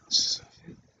 8 ounces of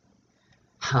it.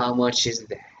 How much is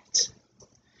that?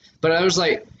 But I was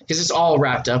like, because it's all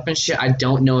wrapped up and shit. I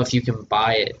don't know if you can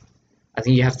buy it. I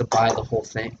think you have to buy the whole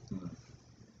thing.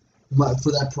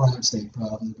 for that prime steak,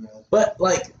 probably, bro. But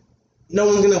like, no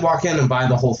one's gonna walk in and buy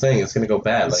the whole thing. It's gonna go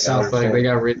bad. Like I South Lake,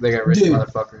 understand. they got rich Dude.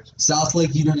 motherfuckers. South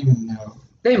Lake, you don't even know.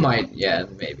 They might, yeah,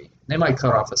 maybe. They might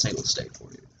cut off a single steak for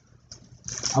you.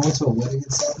 I went to a wedding in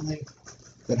South Lake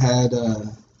that had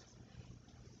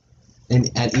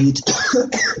at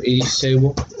Each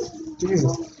table. Dude,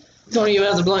 Don't even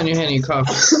have to blow in your hand in your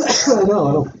coffee. I know,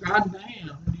 I don't. God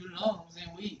damn, you know, it's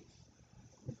weak.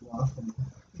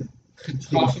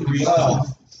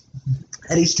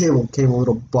 At each table came a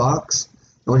little box,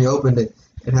 and when you opened it,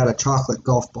 it had a chocolate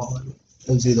golf ball in it.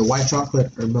 It was either white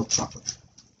chocolate or milk chocolate.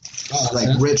 Like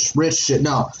rich shit.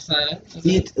 No,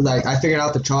 like I figured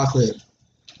out the chocolate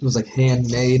was like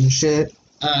handmade and shit.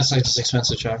 It's like just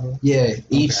expensive chocolate. Yeah,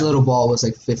 each Okay. little ball was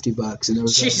like $50, and it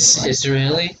was Jesus,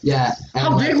 really? yeah. And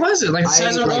How big was it? Like the I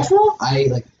size of ate, a like, golf ball? I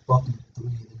ate like fucking 3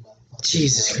 of them.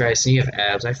 Jesus Christ, and you have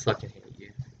abs. I fucking hate you.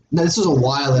 No, this was a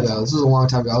while ago. This was a long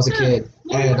time ago. I was a kid,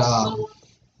 and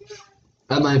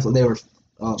at my they were.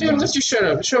 Dude, lift your shirt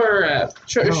up. Show her abs.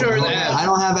 Show her the abs. I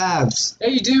don't have abs. Yeah,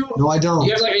 you do. No, I don't.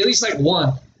 You have like at least like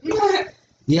one.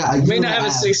 Yeah, I You do may not have a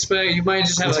abs. six pack. You might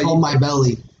just have It's like. called my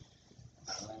belly.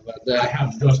 I don't know about I that.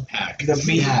 have just pack.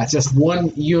 Yeah, just one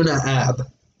ab.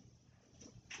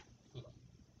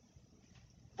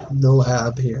 No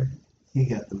ab here. He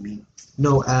got the meat.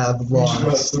 No ab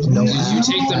lost. No Did you ab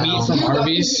take the meat from found.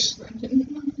 Arby's?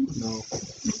 No.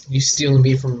 You steal the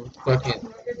meat from fucking.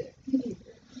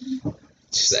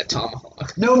 Just that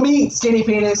tomahawk. No meat, skinny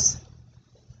penis.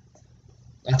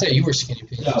 I thought you were skinny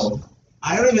penis. No,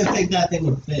 I don't even think that thing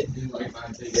would fit in like my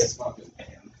biggest fucking pan.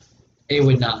 It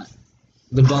would not.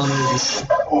 The bone would be.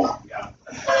 Oh yeah.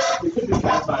 We could be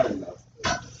cast iron though.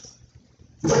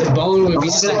 The bone would be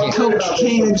second.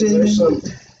 Cocaine, Jamie.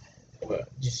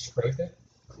 What? Did you scrape it?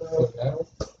 With metal?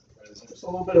 There's a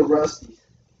little bit of rusty.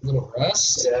 Little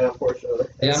rust? Yeah, unfortunately.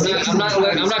 Yeah, I'm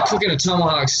not cooking a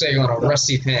tomahawk steak on a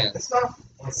rusty pan. It's not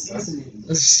seasoning.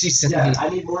 It's seasoned Yeah, meat. I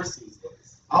need more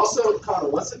seasonings. Also, Connor,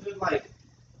 what's a good like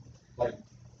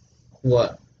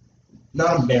What?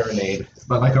 Not a marinade,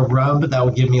 but like a rub that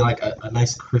would give me like a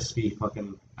nice crispy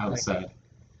fucking outside.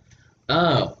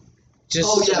 Oh. Just,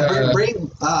 Oh yeah,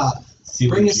 bring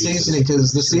Seaweed a juices. seasoning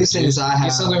because the seasonings I Get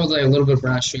have, something with like a little bit of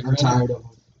brown sugar I'm in it, tired of them.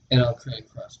 and it'll create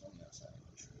crust on the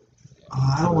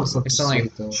outside. I don't want something It's not like-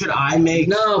 sweet though. Should I make?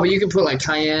 No, but you can put like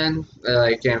cayenne,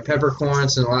 like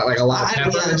peppercorns, and a lot of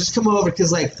pepper. Yeah, just come over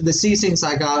because like the seasonings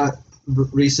I got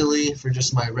recently for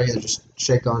just my regular just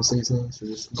shake on seasonings for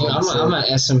just. Dude, I'm an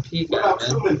S&P what guy, about man.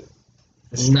 cumin?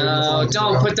 No,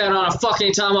 don't put that on a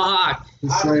fucking tomahawk.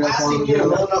 Straight I'm up on asking the you, grill.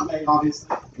 no nutmeg, obviously.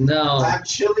 I No. have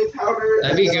chili powder.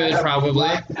 That'd be and then I good, have probably.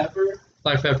 Black pepper.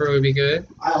 Black pepper would be good.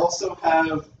 I also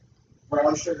have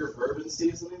brown sugar bourbon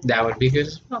seasoning. That would be good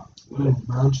as well.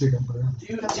 Brown sugar burn.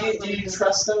 Do you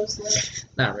trust those things?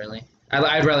 Not really.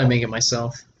 I'd rather make it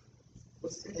myself.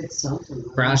 It's something.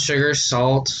 Brown sugar,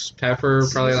 salt, pepper,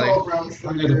 probably like Salt, brown I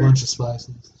got a sugar, bunch of spices.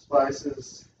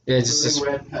 spices, yeah, just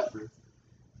red pepper.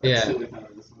 Yeah. Chili powder,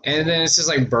 this one. and then it's just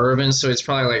like bourbon, so it's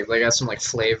probably like they got some like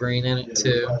flavoring in it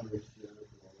too.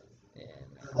 Yeah.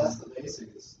 That's the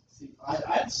basics. See, I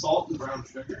have salt and brown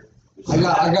sugar. I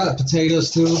got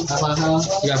potatoes too at my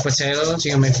house. You got potatoes?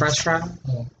 You gonna make French fries?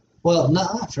 Well,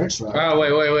 not French fries. Oh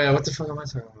wait, what the fuck am I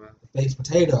talking about? Baked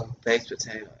potato Baked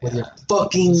potato. with Yeah. your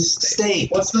fucking Steak.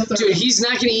 steak. What's the third? Dude, he's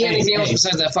not gonna eat anything else hey,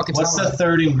 besides that fucking What's the tomahawk.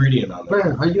 third ingredient on there?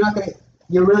 Burn, are you not gonna?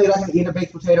 You're really not gonna eat a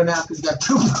baked potato now because you got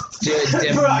two. Dude,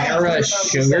 Demerara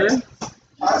sugar?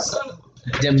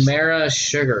 Demerara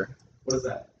sugar. What is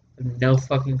that? No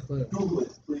fucking clue. Google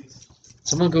it, please.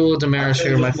 Someone Google Demerara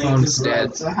sugar, my phone is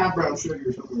dead. I have brown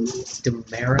sugar somewhere.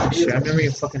 Demerara sugar? I've never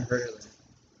even fucking heard of that.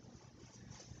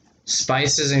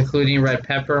 Spices including red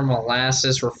pepper,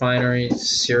 molasses, refinery,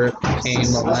 syrup, cane,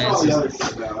 That's all the molasses, other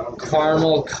shit now. I don't care.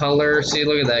 caramel color. See,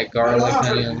 look at that garlic, Wait,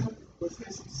 onion.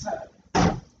 what's that?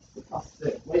 Look how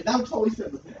thick. Wait, that would totally fit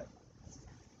in the pan.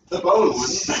 The bone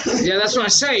wouldn't. Yeah, that's what I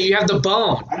say. You have the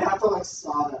bone. I'd have to like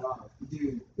saw that off.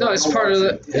 Dude. No, it's part of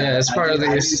the. Yeah, it's part of I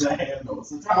need the. the handle.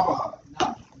 It's a tomahawk.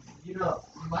 No, you know,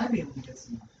 you might be able to get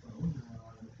some bone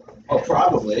marrow. Oh,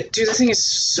 probably. Dude, that thing is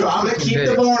so So I'm gonna fucking keep big.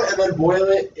 the bone and then boil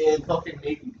it in fucking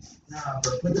meat. Nah,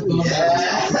 bro, put the bone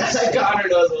Yeah, Connor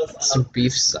knows what's Some up.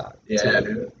 beef stock. Yeah, too.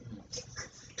 dude.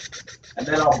 And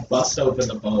then I'll bust open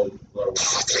the bone,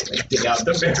 and dig out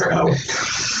the marrow.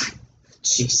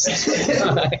 Jesus.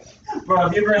 Bro,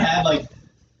 have you ever had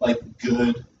like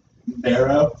good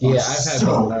marrow? Yeah, Oh, I've had so-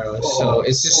 bone marrow, so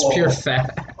it's just pure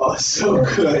fat. Oh, so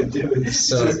good, dude. It's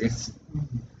so good.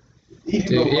 Eating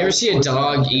Dude, the you ever see a white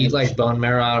dog pork eat like bone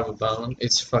marrow out of a bone?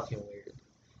 It's fucking weird.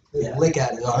 They lick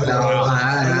at it.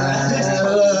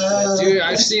 Dude,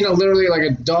 I've seen literally like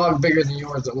a dog bigger than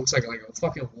yours that looks like a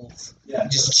fucking wolf. Yeah.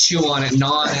 Just chew on it,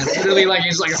 gnaw on it. Literally like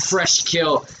it's like a fresh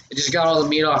kill. It just got all the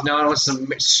meat off. Now I want some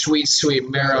sweet, sweet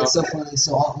marrow. It's so funny.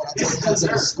 So when I take kids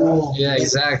out of school, Yeah,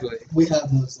 exactly. we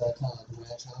have those kind of like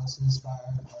ranch houses by our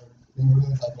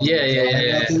neighborhood. Like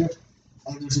Yeah. there.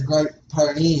 And there's a Great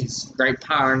Pyrenees. Great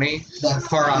Pyrenees. That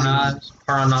Paranons.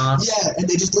 Yeah, and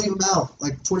they just leave him out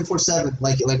like 24/7,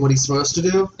 like what he's supposed to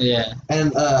do. Yeah.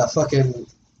 And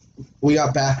we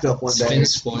got backed up one It's day. been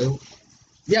spoiled.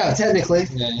 Yeah, technically.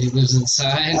 Yeah, he lives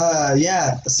inside.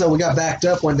 Yeah. So we got backed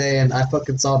up one day, and I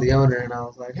fucking saw the owner, and I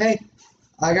was like, "Hey,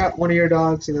 I got one of your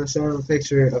dogs." Showing him a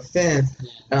picture of Finn,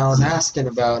 and I was asking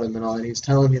about him and all, and he was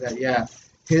telling me that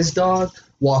his dog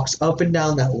walks up and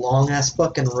down that long ass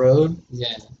fucking road. Yeah.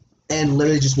 And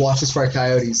literally just watches for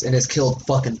coyotes and has killed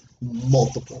fucking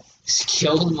multiple. He's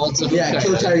killed multiple. Yeah,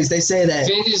 killed coyotes. They say that.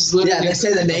 Finn is literally. Yeah, they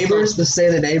say the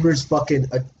neighbors fucking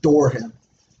adore him.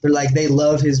 They're like they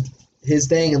love his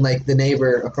thing, and like the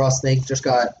neighbor across the thing just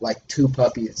got like 2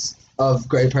 puppies of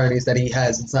Great Pyrenees that he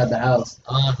has inside the house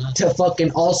to fucking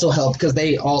also help, because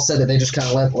they all said that they just kind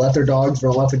of let their dogs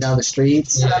roam up and down the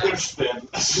streets. Yeah, there's Finn.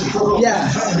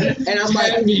 Yeah, and I'm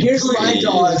like, here's my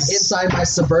dog inside my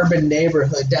suburban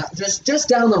neighborhood, just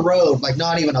down the road, like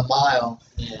not even a mile.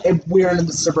 Yeah. And we're in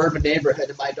the suburban neighborhood,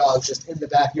 and my dog's just in the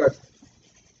backyard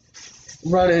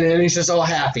running, and he's just all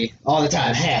happy all the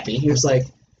time, happy. He was like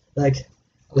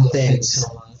thanks.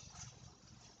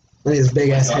 And his big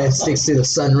ass head sticks through the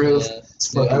sunroof. Yeah. It's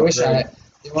Dude, fucking I wish great.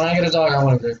 when I get a dog, I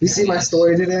want a Great You see my Pyrenees.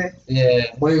 story today?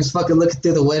 Yeah. When he was fucking looking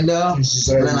through the window, and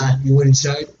then You went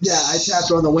inside? I tapped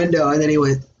on the window, and then he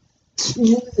went,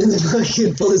 and then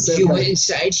fucking pulled his head You back. went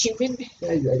inside, human?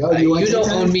 Yeah, he's like, oh, you want You don't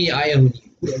inside? own me, I own you.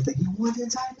 Yeah, he's like, you want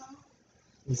inside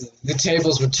now? The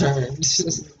tables were turned.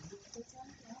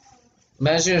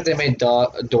 Imagine if they made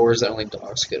doors that only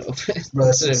dogs could open. Bro,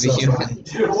 that's Instead so of a human. funny.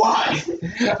 Dude, why?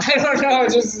 I don't know,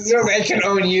 just so they can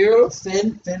own you.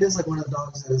 Finn is like one of the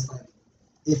dogs that is like,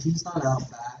 if he's not out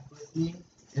back with me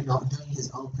and not doing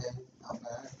his own thing out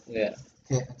back, Yeah.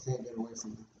 I can't get away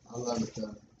from him. I love it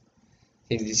though.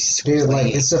 He's Dude,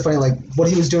 like it's so funny. Like what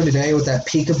he was doing today with that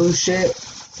peekaboo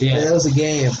shit. yeah. That was a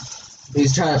game.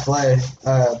 He's trying to play,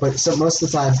 but so most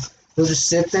of the time he'll just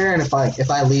sit there, and if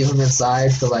I leave him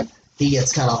inside for like he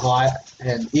gets kind of hot,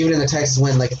 and even in the Texas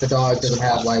wind, like if the dog doesn't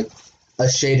have like a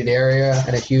shaded area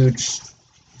and a huge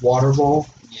water bowl,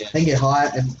 Yeah. they get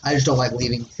hot, and I just don't like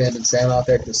leaving Finn and Sam out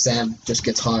there because Sam just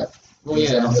gets hot. Well,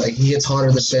 yeah. Like he gets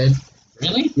hotter than Finn.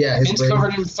 Really? Yeah, his Finn's brain-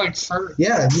 covered in like fur.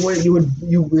 Yeah,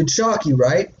 you would shock you,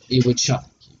 right? It would shock.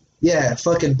 Yeah,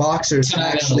 fucking boxers can 10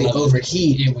 out of actually 11.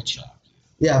 overheat. It would shock.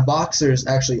 Yeah, boxers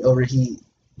actually overheat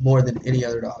more than any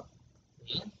other dog.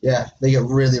 Really? Yeah, they get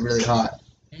really, really hot.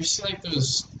 You see like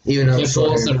those Even though pit it's short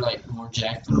bulls that hair. are like more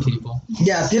jacked than people.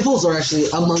 Yeah, pit bulls are actually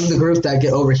among the group that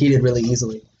get overheated really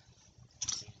easily.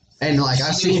 And like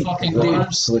I've See seen, their fucking dude,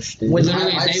 arms? when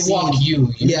Literally, I've they seen- walk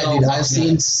you. yeah, know dude, walk I've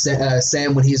them. seen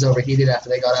Sam when he's overheated after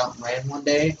they got out and ran one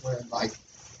day when like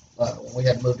when we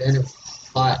had moved in, it was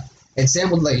hot, and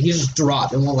Sam would like he just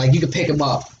dropped and like you could pick him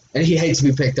up, and he hates to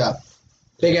be picked up.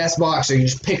 Big ass boxer, you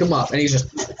just pick him up, and he's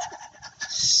just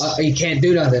he can't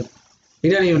do nothing. He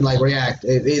doesn't even like react.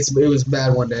 It was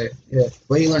bad one day. Yeah,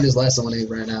 but he learned his lesson when he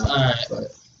ran out. Alright. But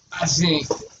I think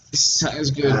this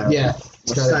sounds good. yeah,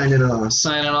 We're signing off.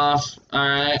 Signing off. All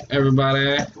right,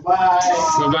 everybody.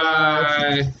 Bye.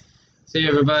 Goodbye. See you,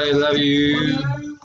 everybody. Love you.